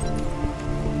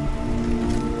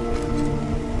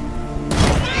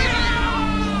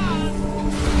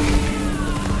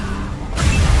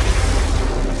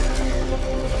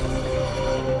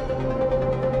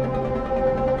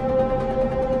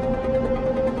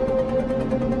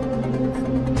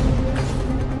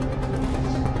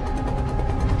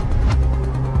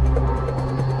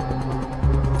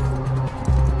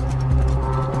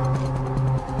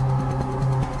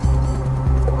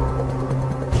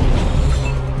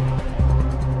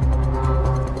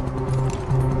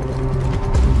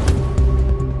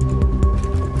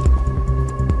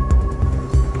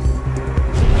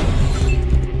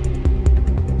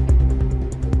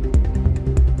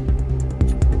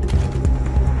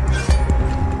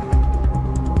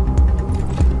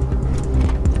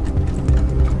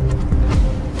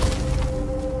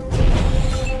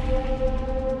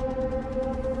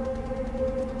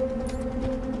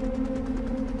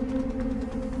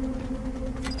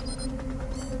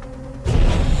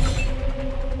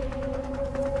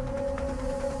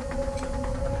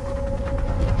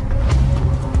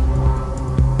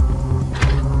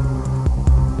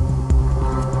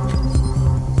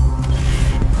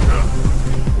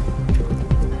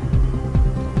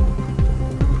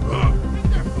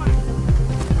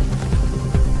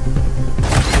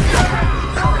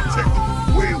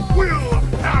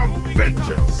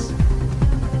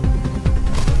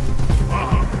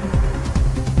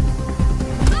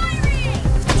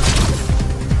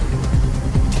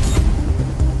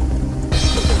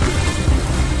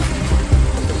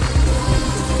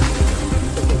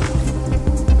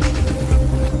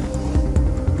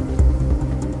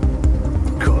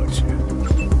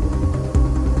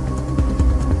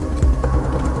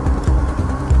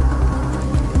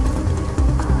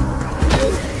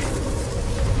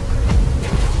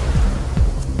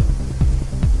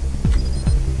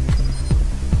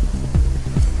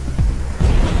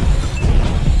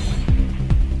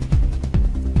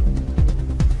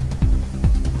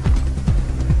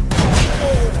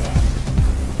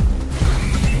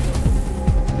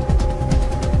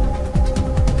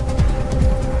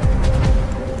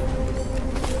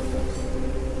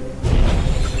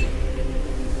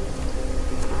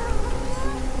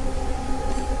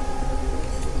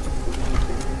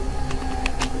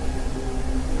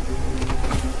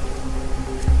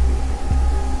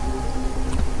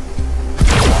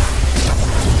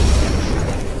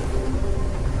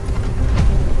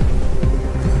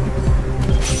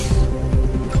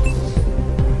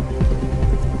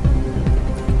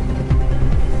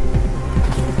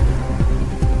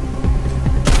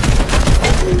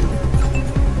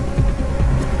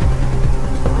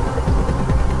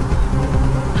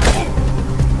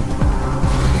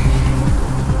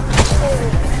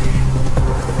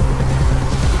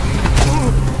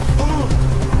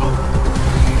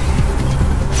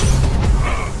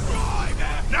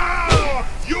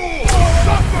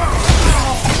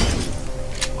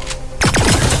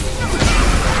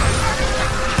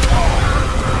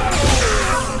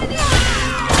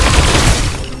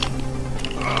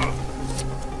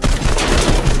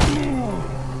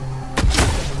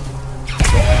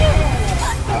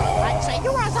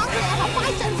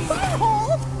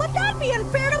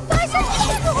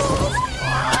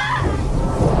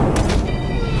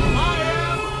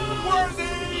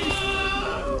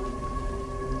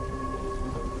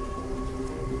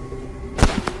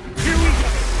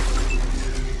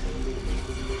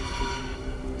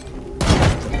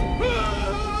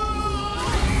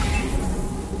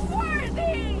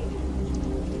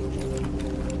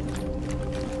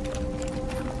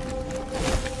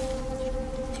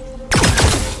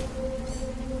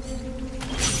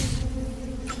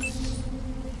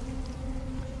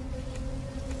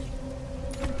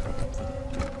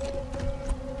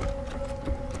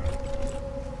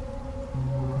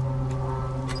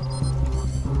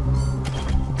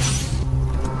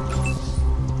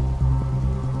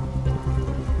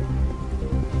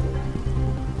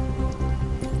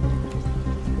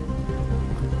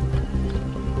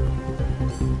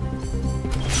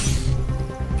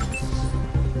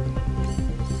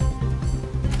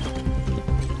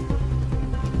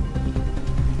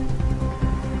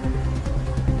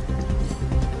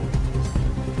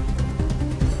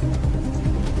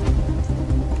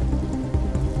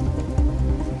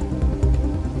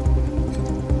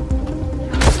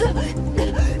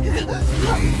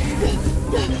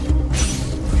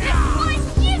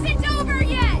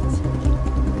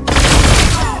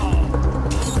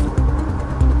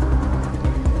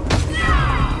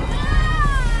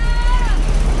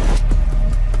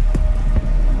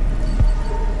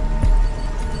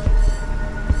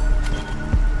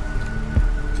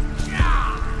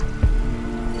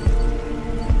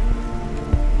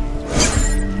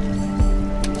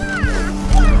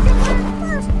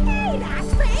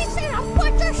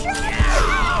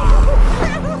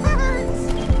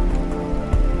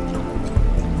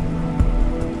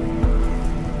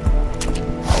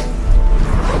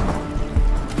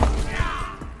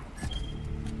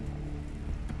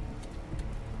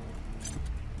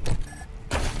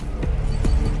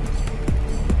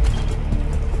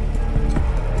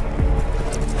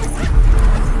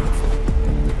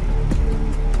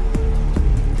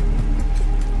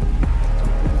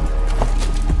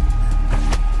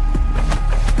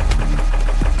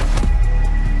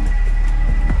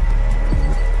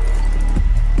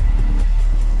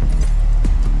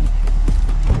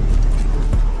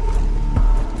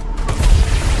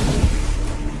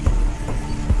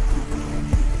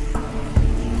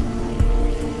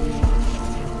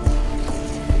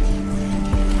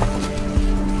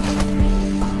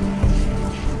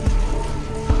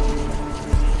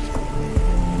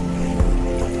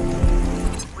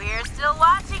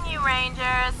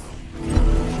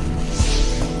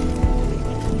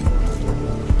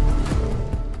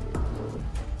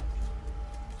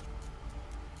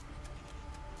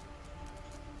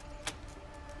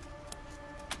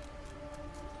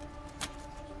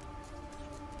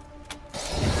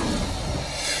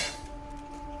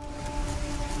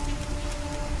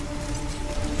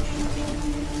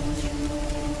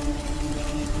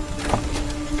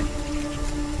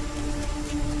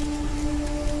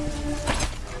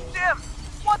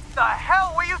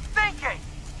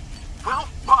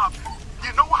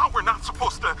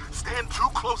 in too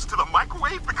close to the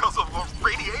microwave because of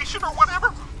radiation or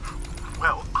whatever?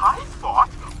 Well, I thought,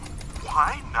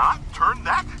 why not turn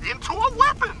that into a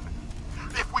weapon?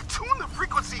 If we tune the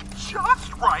frequency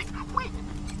just right, we...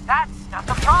 That's not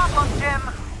the problem, Jim.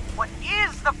 What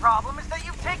is the problem is that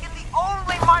you've taken the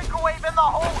only microwave in the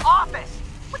whole office.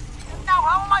 Now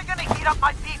how am I gonna heat up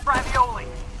my beef ravioli?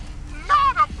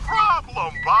 Not a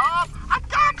problem, Bob. I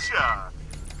gotcha.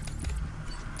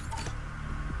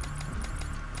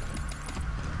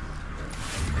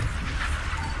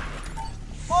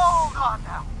 Hold on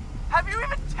now. Have you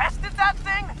even tested that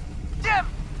thing? Jim,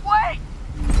 wait!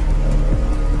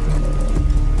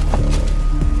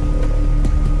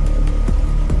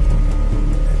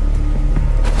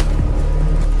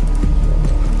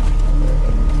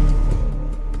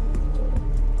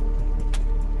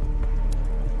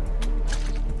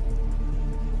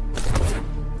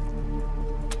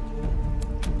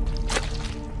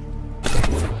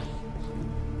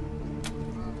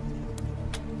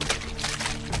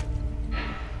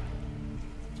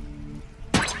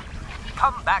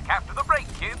 Come back after the break,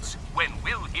 kids, when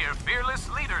we'll hear fearless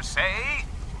leaders say,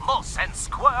 Moss and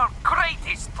Square,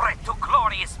 greatest threat to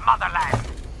glorious motherland.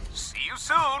 See you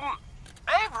soon.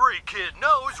 Every kid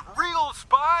knows real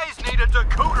spies need a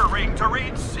decoder ring to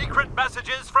read secret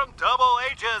messages from double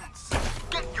agents.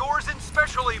 Get yours in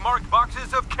specially marked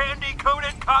boxes of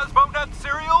candy-coated Cosmo Nut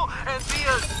cereal and be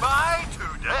a spy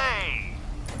today.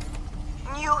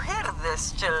 You hear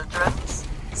this, children?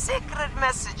 Secret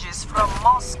messages from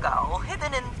Moscow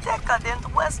hidden in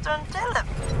decadent Western television.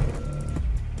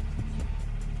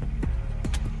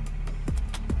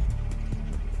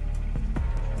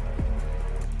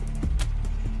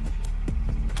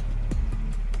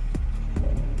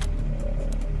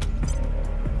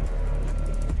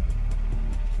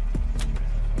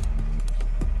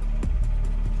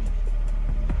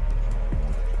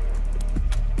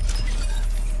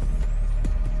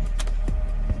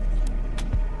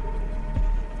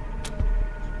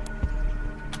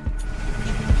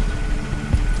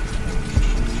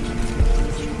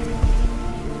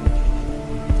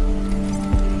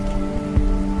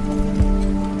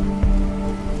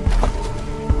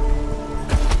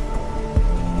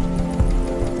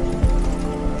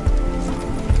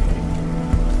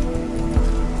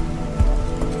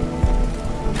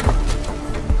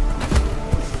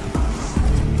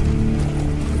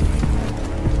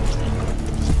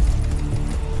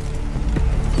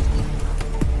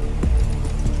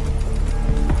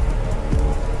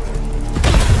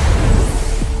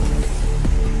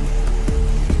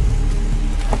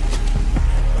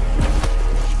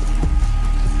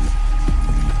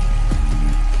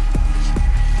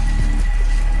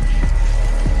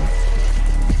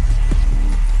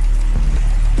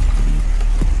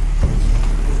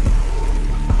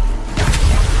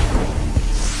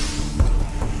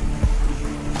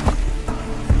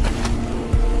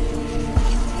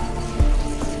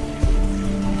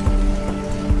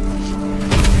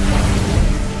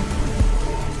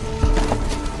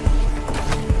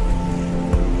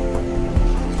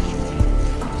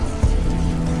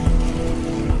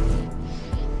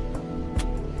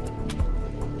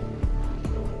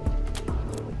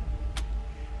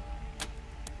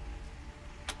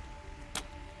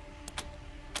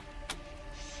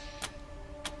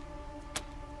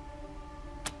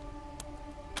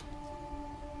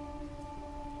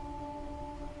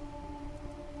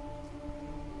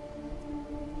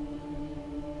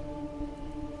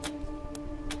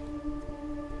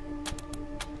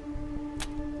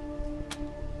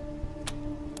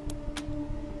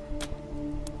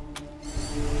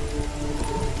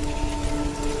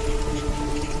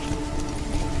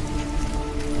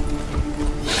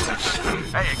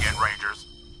 Hey again, Rangers.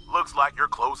 Looks like you're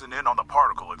closing in on the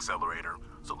particle accelerator,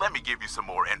 so let me give you some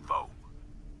more info.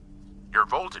 Your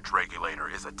voltage regulator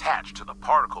is attached to the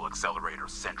particle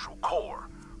accelerator's central core.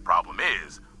 Problem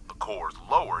is, the core's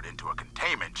lowered into a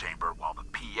containment chamber while the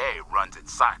PA runs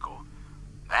its cycle.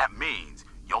 That means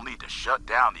you'll need to shut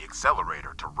down the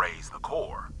accelerator to raise the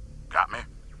core. Got me?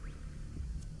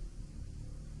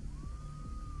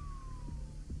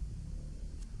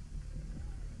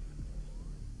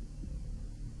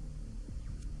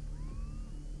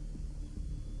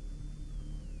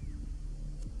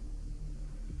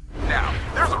 Now,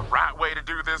 there's a right way to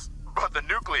do this, but the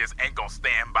nucleus ain't gonna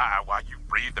stand by while you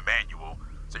read the manual,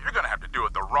 so you're gonna have to do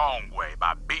it the wrong way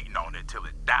by beating on it till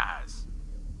it dies.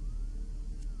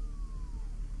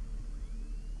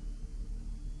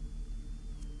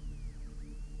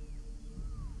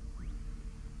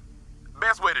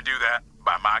 Best way to do that,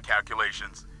 by my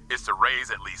calculations, is to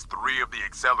raise at least 3 of the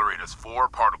accelerator's 4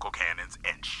 particle cannons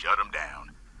and shut them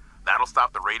down. That'll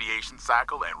stop the radiation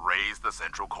cycle and raise the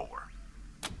central core.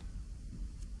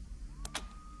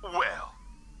 Well,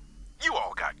 you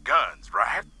all got guns,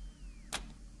 right?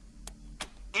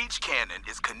 Each cannon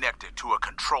is connected to a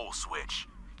control switch.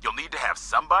 You'll need to have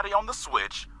somebody on the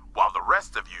switch while the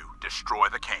rest of you destroy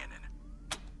the cannon.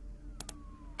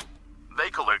 They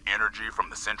collect energy from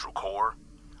the central core.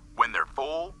 When they're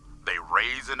full, they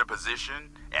raise into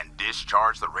position and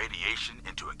discharge the radiation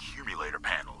into accumulator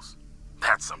panels.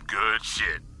 That's some good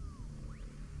shit.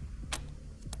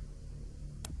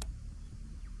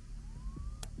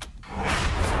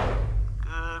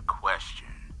 Good question.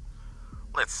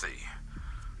 Let's see.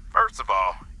 First of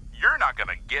all, you're not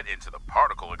gonna get into the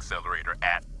particle accelerator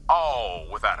at all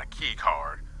without a key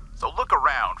card, so look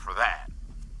around for that.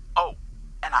 Oh,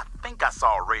 and I think I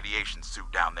saw a radiation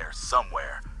suit down there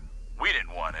somewhere. We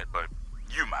didn't want it, but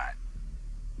you might.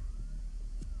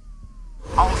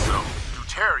 Also,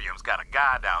 Deuterium's got a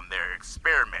guy down there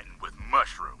experimenting with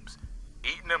mushrooms.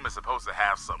 Eating them is supposed to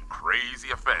have some crazy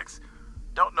effects.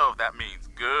 Don't know if that means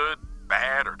good,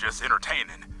 bad, or just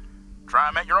entertaining. Try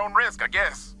them at your own risk, I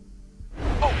guess.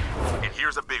 Oh, and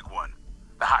here's a big one.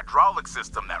 The hydraulic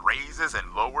system that raises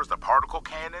and lowers the particle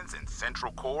cannons in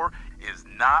central core is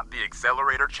not the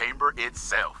accelerator chamber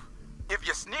itself. If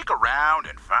you sneak around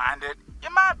and find it, you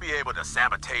might be able to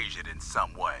sabotage it in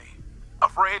some way.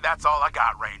 Afraid that's all I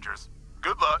got, Rangers.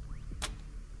 Good luck.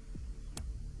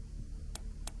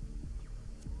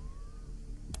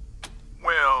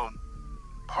 Well,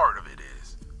 part of it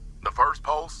is. The first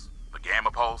pulse, the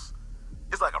gamma pulse,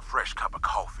 is like a fresh cup of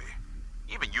coffee.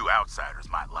 Even you outsiders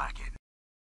might like it.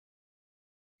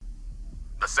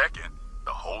 The second,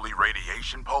 the holy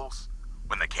radiation pulse,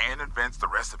 when the cannon vents the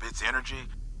rest of its energy,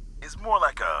 is more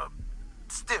like a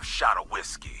stiff shot of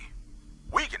whiskey.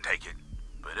 We can take it,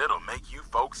 but it'll make you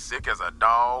folks sick as a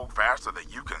dog faster than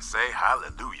you can say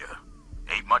hallelujah.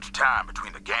 Ain't much time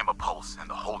between the gamma pulse and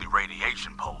the holy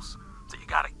radiation pulse, so you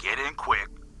gotta get in quick,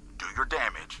 do your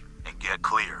damage, and get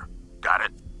clear. Got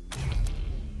it?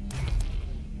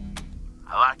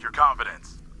 I like your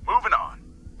confidence. Moving on.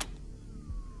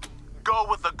 Go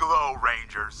with the glow,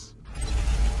 Rangers.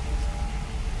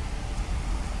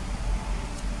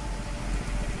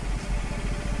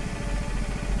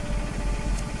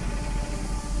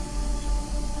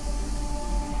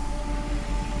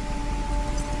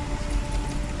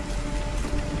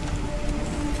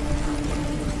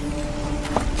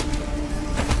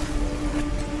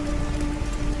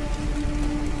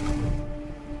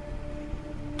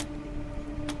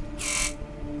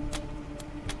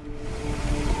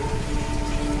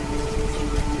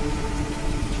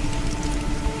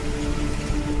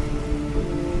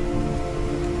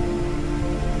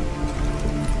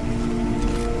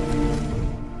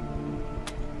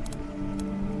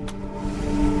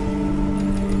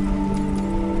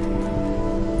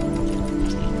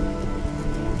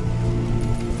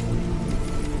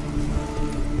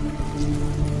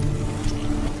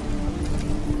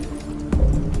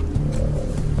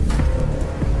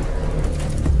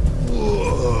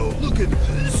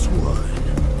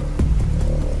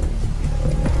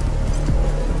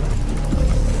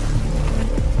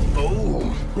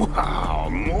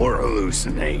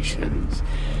 Hallucinations.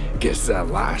 Guess that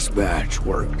last batch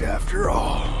worked after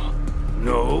all.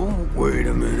 No, wait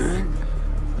a minute.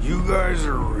 You guys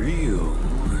are real.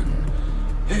 And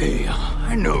hey,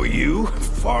 I know you.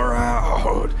 Far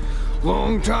out.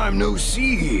 Long time no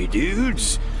see,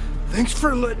 dudes. Thanks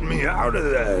for letting me out of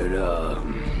that,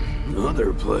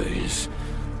 other place.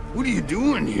 What are you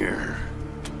doing here?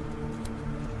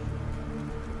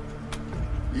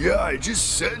 Yeah, I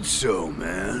just said so,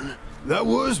 man. That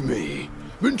was me.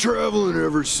 Been traveling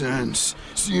ever since.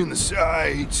 Seeing the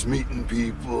sights, meeting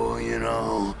people, you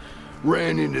know.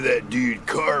 Ran into that dude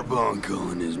Carbuncle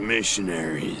and his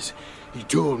missionaries. He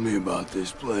told me about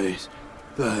this place.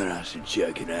 Thought I should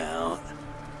check it out.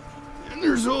 And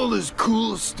there's all this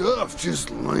cool stuff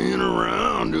just laying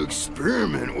around to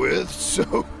experiment with,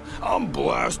 so I'm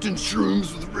blasting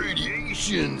shrooms with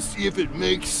radiation, see if it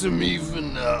makes them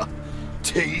even,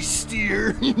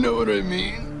 tastier, you know what I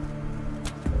mean?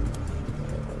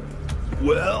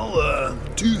 Well,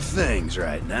 two things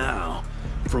right now.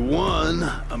 For one,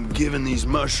 I'm giving these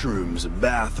mushrooms a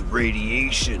bath of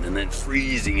radiation and then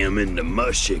freezing them into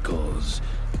mushicles.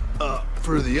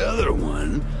 For the other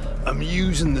one, I'm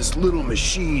using this little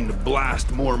machine to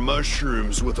blast more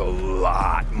mushrooms with a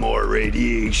lot more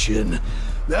radiation.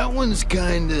 That one's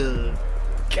kinda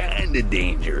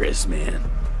dangerous, man.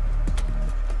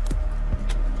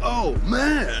 Oh,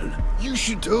 man! You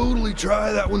should totally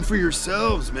try that one for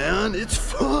yourselves, man. It's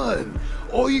fun.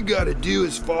 All you gotta do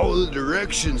is follow the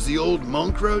directions the old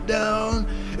monk wrote down,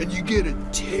 and you get a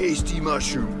tasty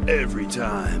mushroom every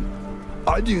time.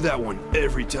 I do that one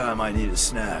every time I need a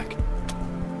snack.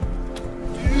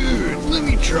 Dude, let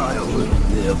me try a little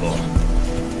nibble.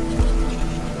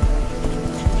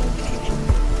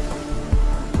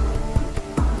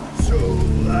 So,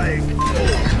 like,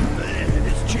 oh man,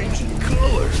 it's changing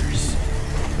colors.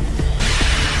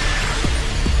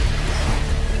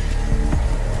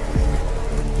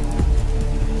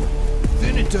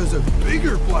 Then it does a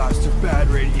bigger blast of bad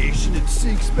radiation and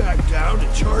sinks back down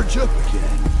to charge up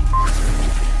again.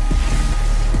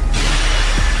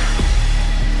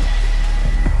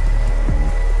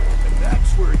 And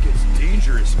that's where it gets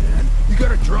dangerous, man. You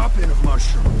gotta drop in a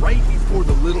mushroom right before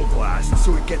the little blast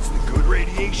so it gets the good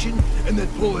radiation, and then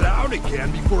pull it out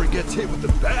again before it gets hit with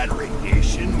the bad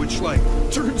radiation, which, like,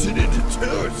 turns it into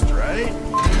toast, right?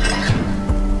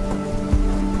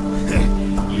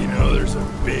 You know, there's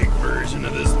a big version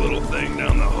of this little thing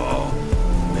down the hall.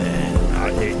 Man,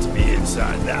 I'd hate to be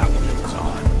inside that when it was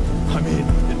on. I mean,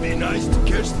 it'd be nice to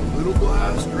catch the little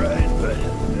blast, right? But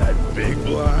that big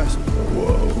blast,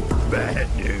 whoa,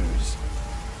 bad news.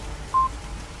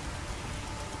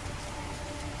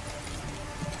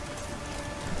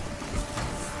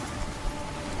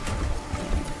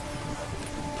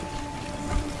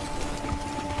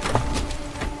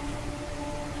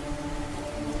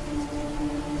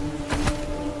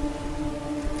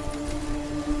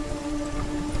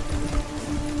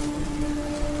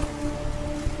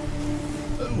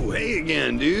 Hey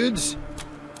again, dudes.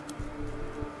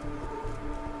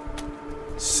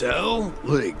 Sell?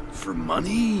 Like, for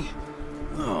money?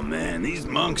 Oh man, these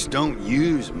monks don't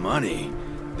use money.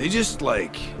 They just,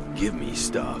 like, give me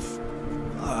stuff.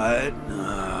 But,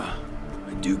 I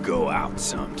do go out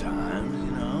sometimes,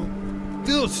 you know?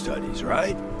 Field studies,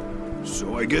 right?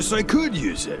 So I guess I could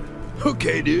use it.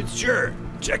 Okay, dudes, sure.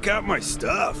 Check out my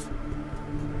stuff.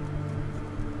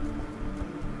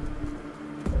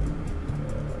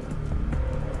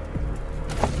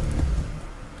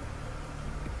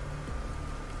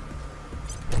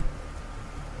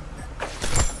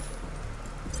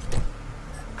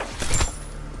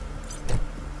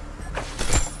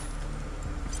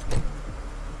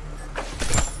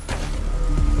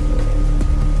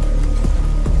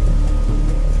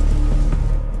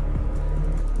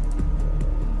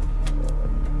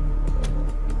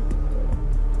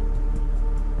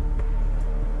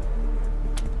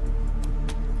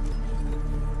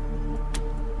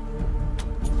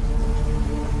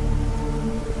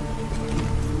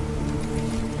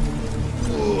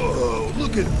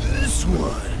 Look at this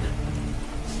one.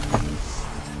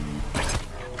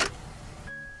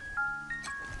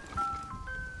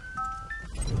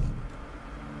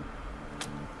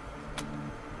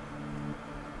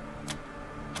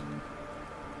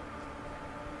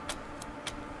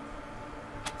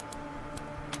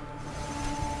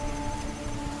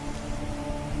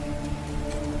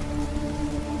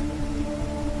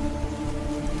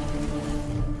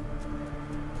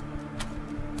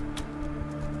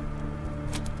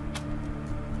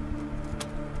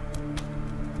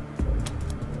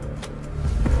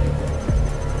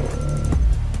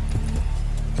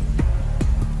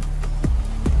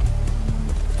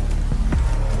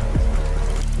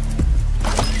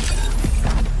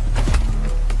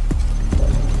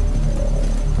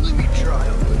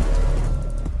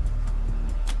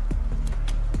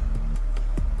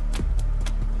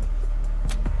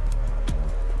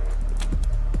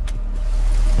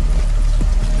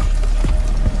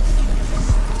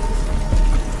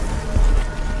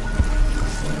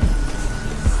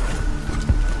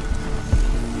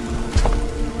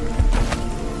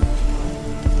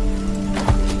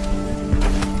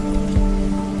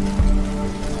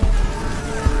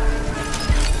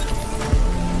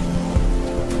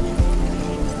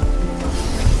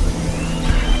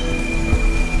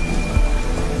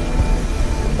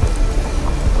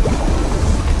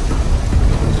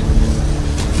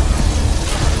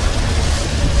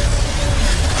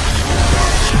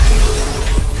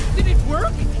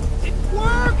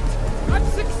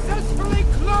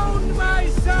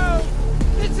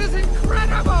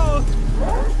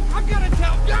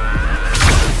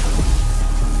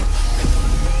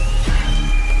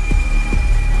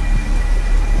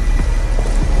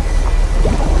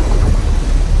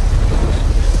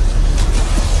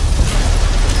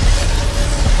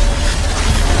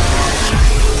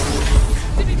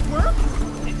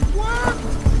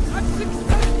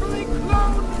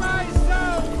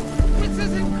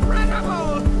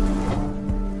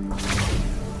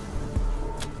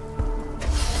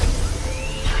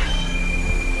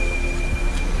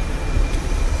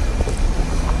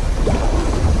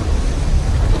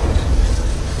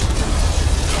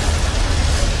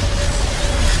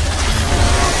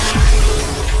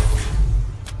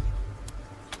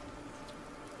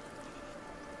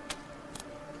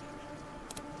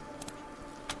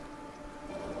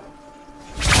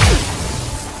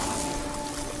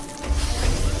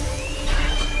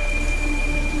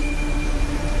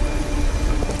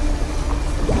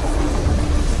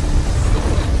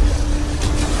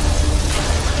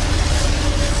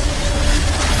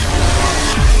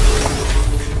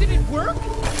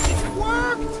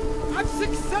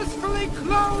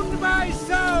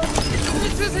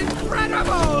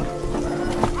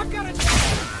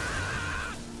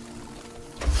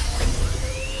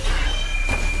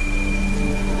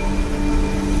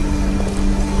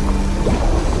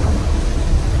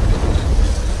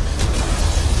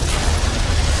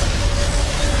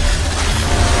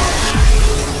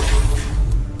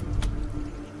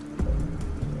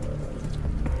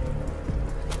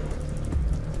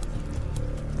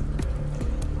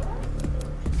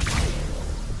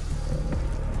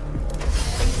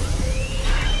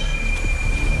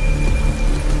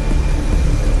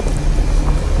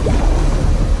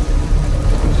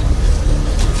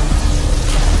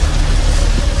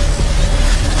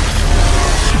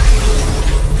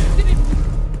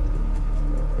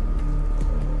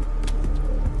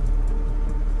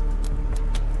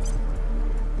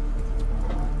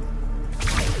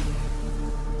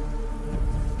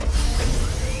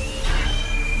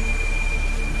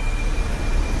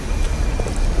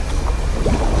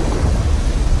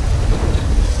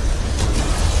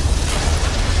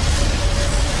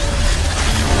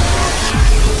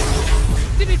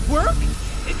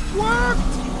 worked!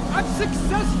 I've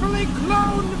successfully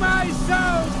cloned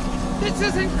myself! This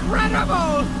is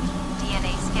incredible!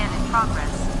 DNA scan in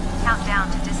progress.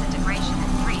 Countdown to disintegration in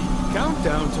 3.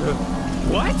 Countdown to...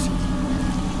 what?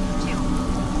 2.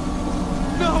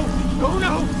 No! Oh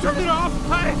no! Turn it off!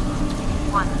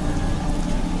 1.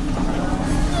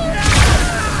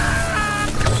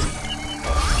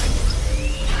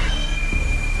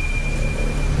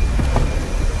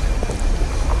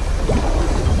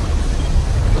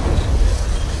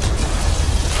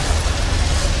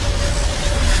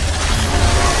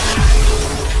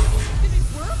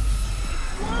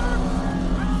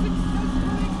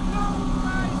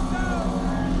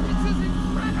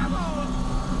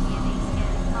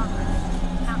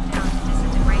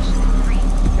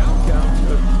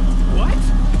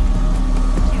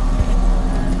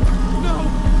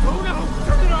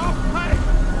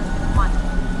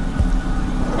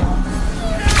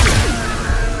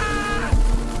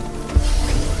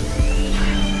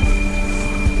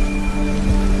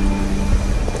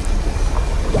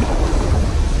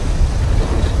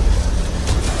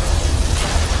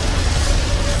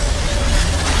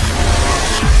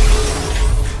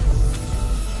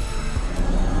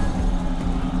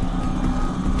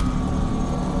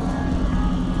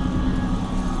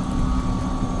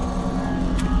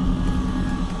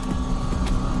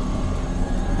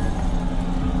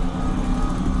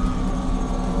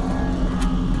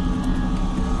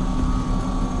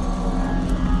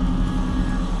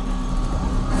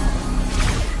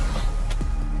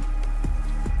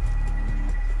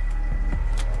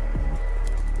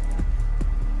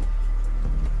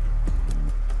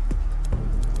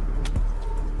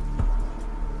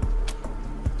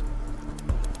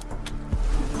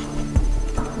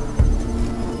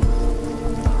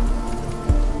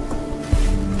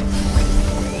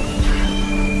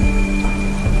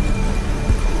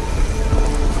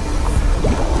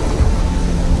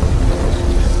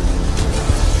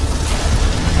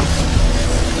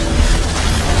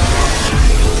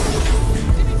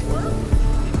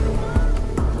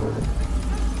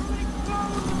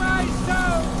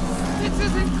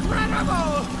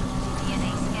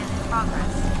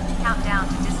 Countdown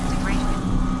to disintegration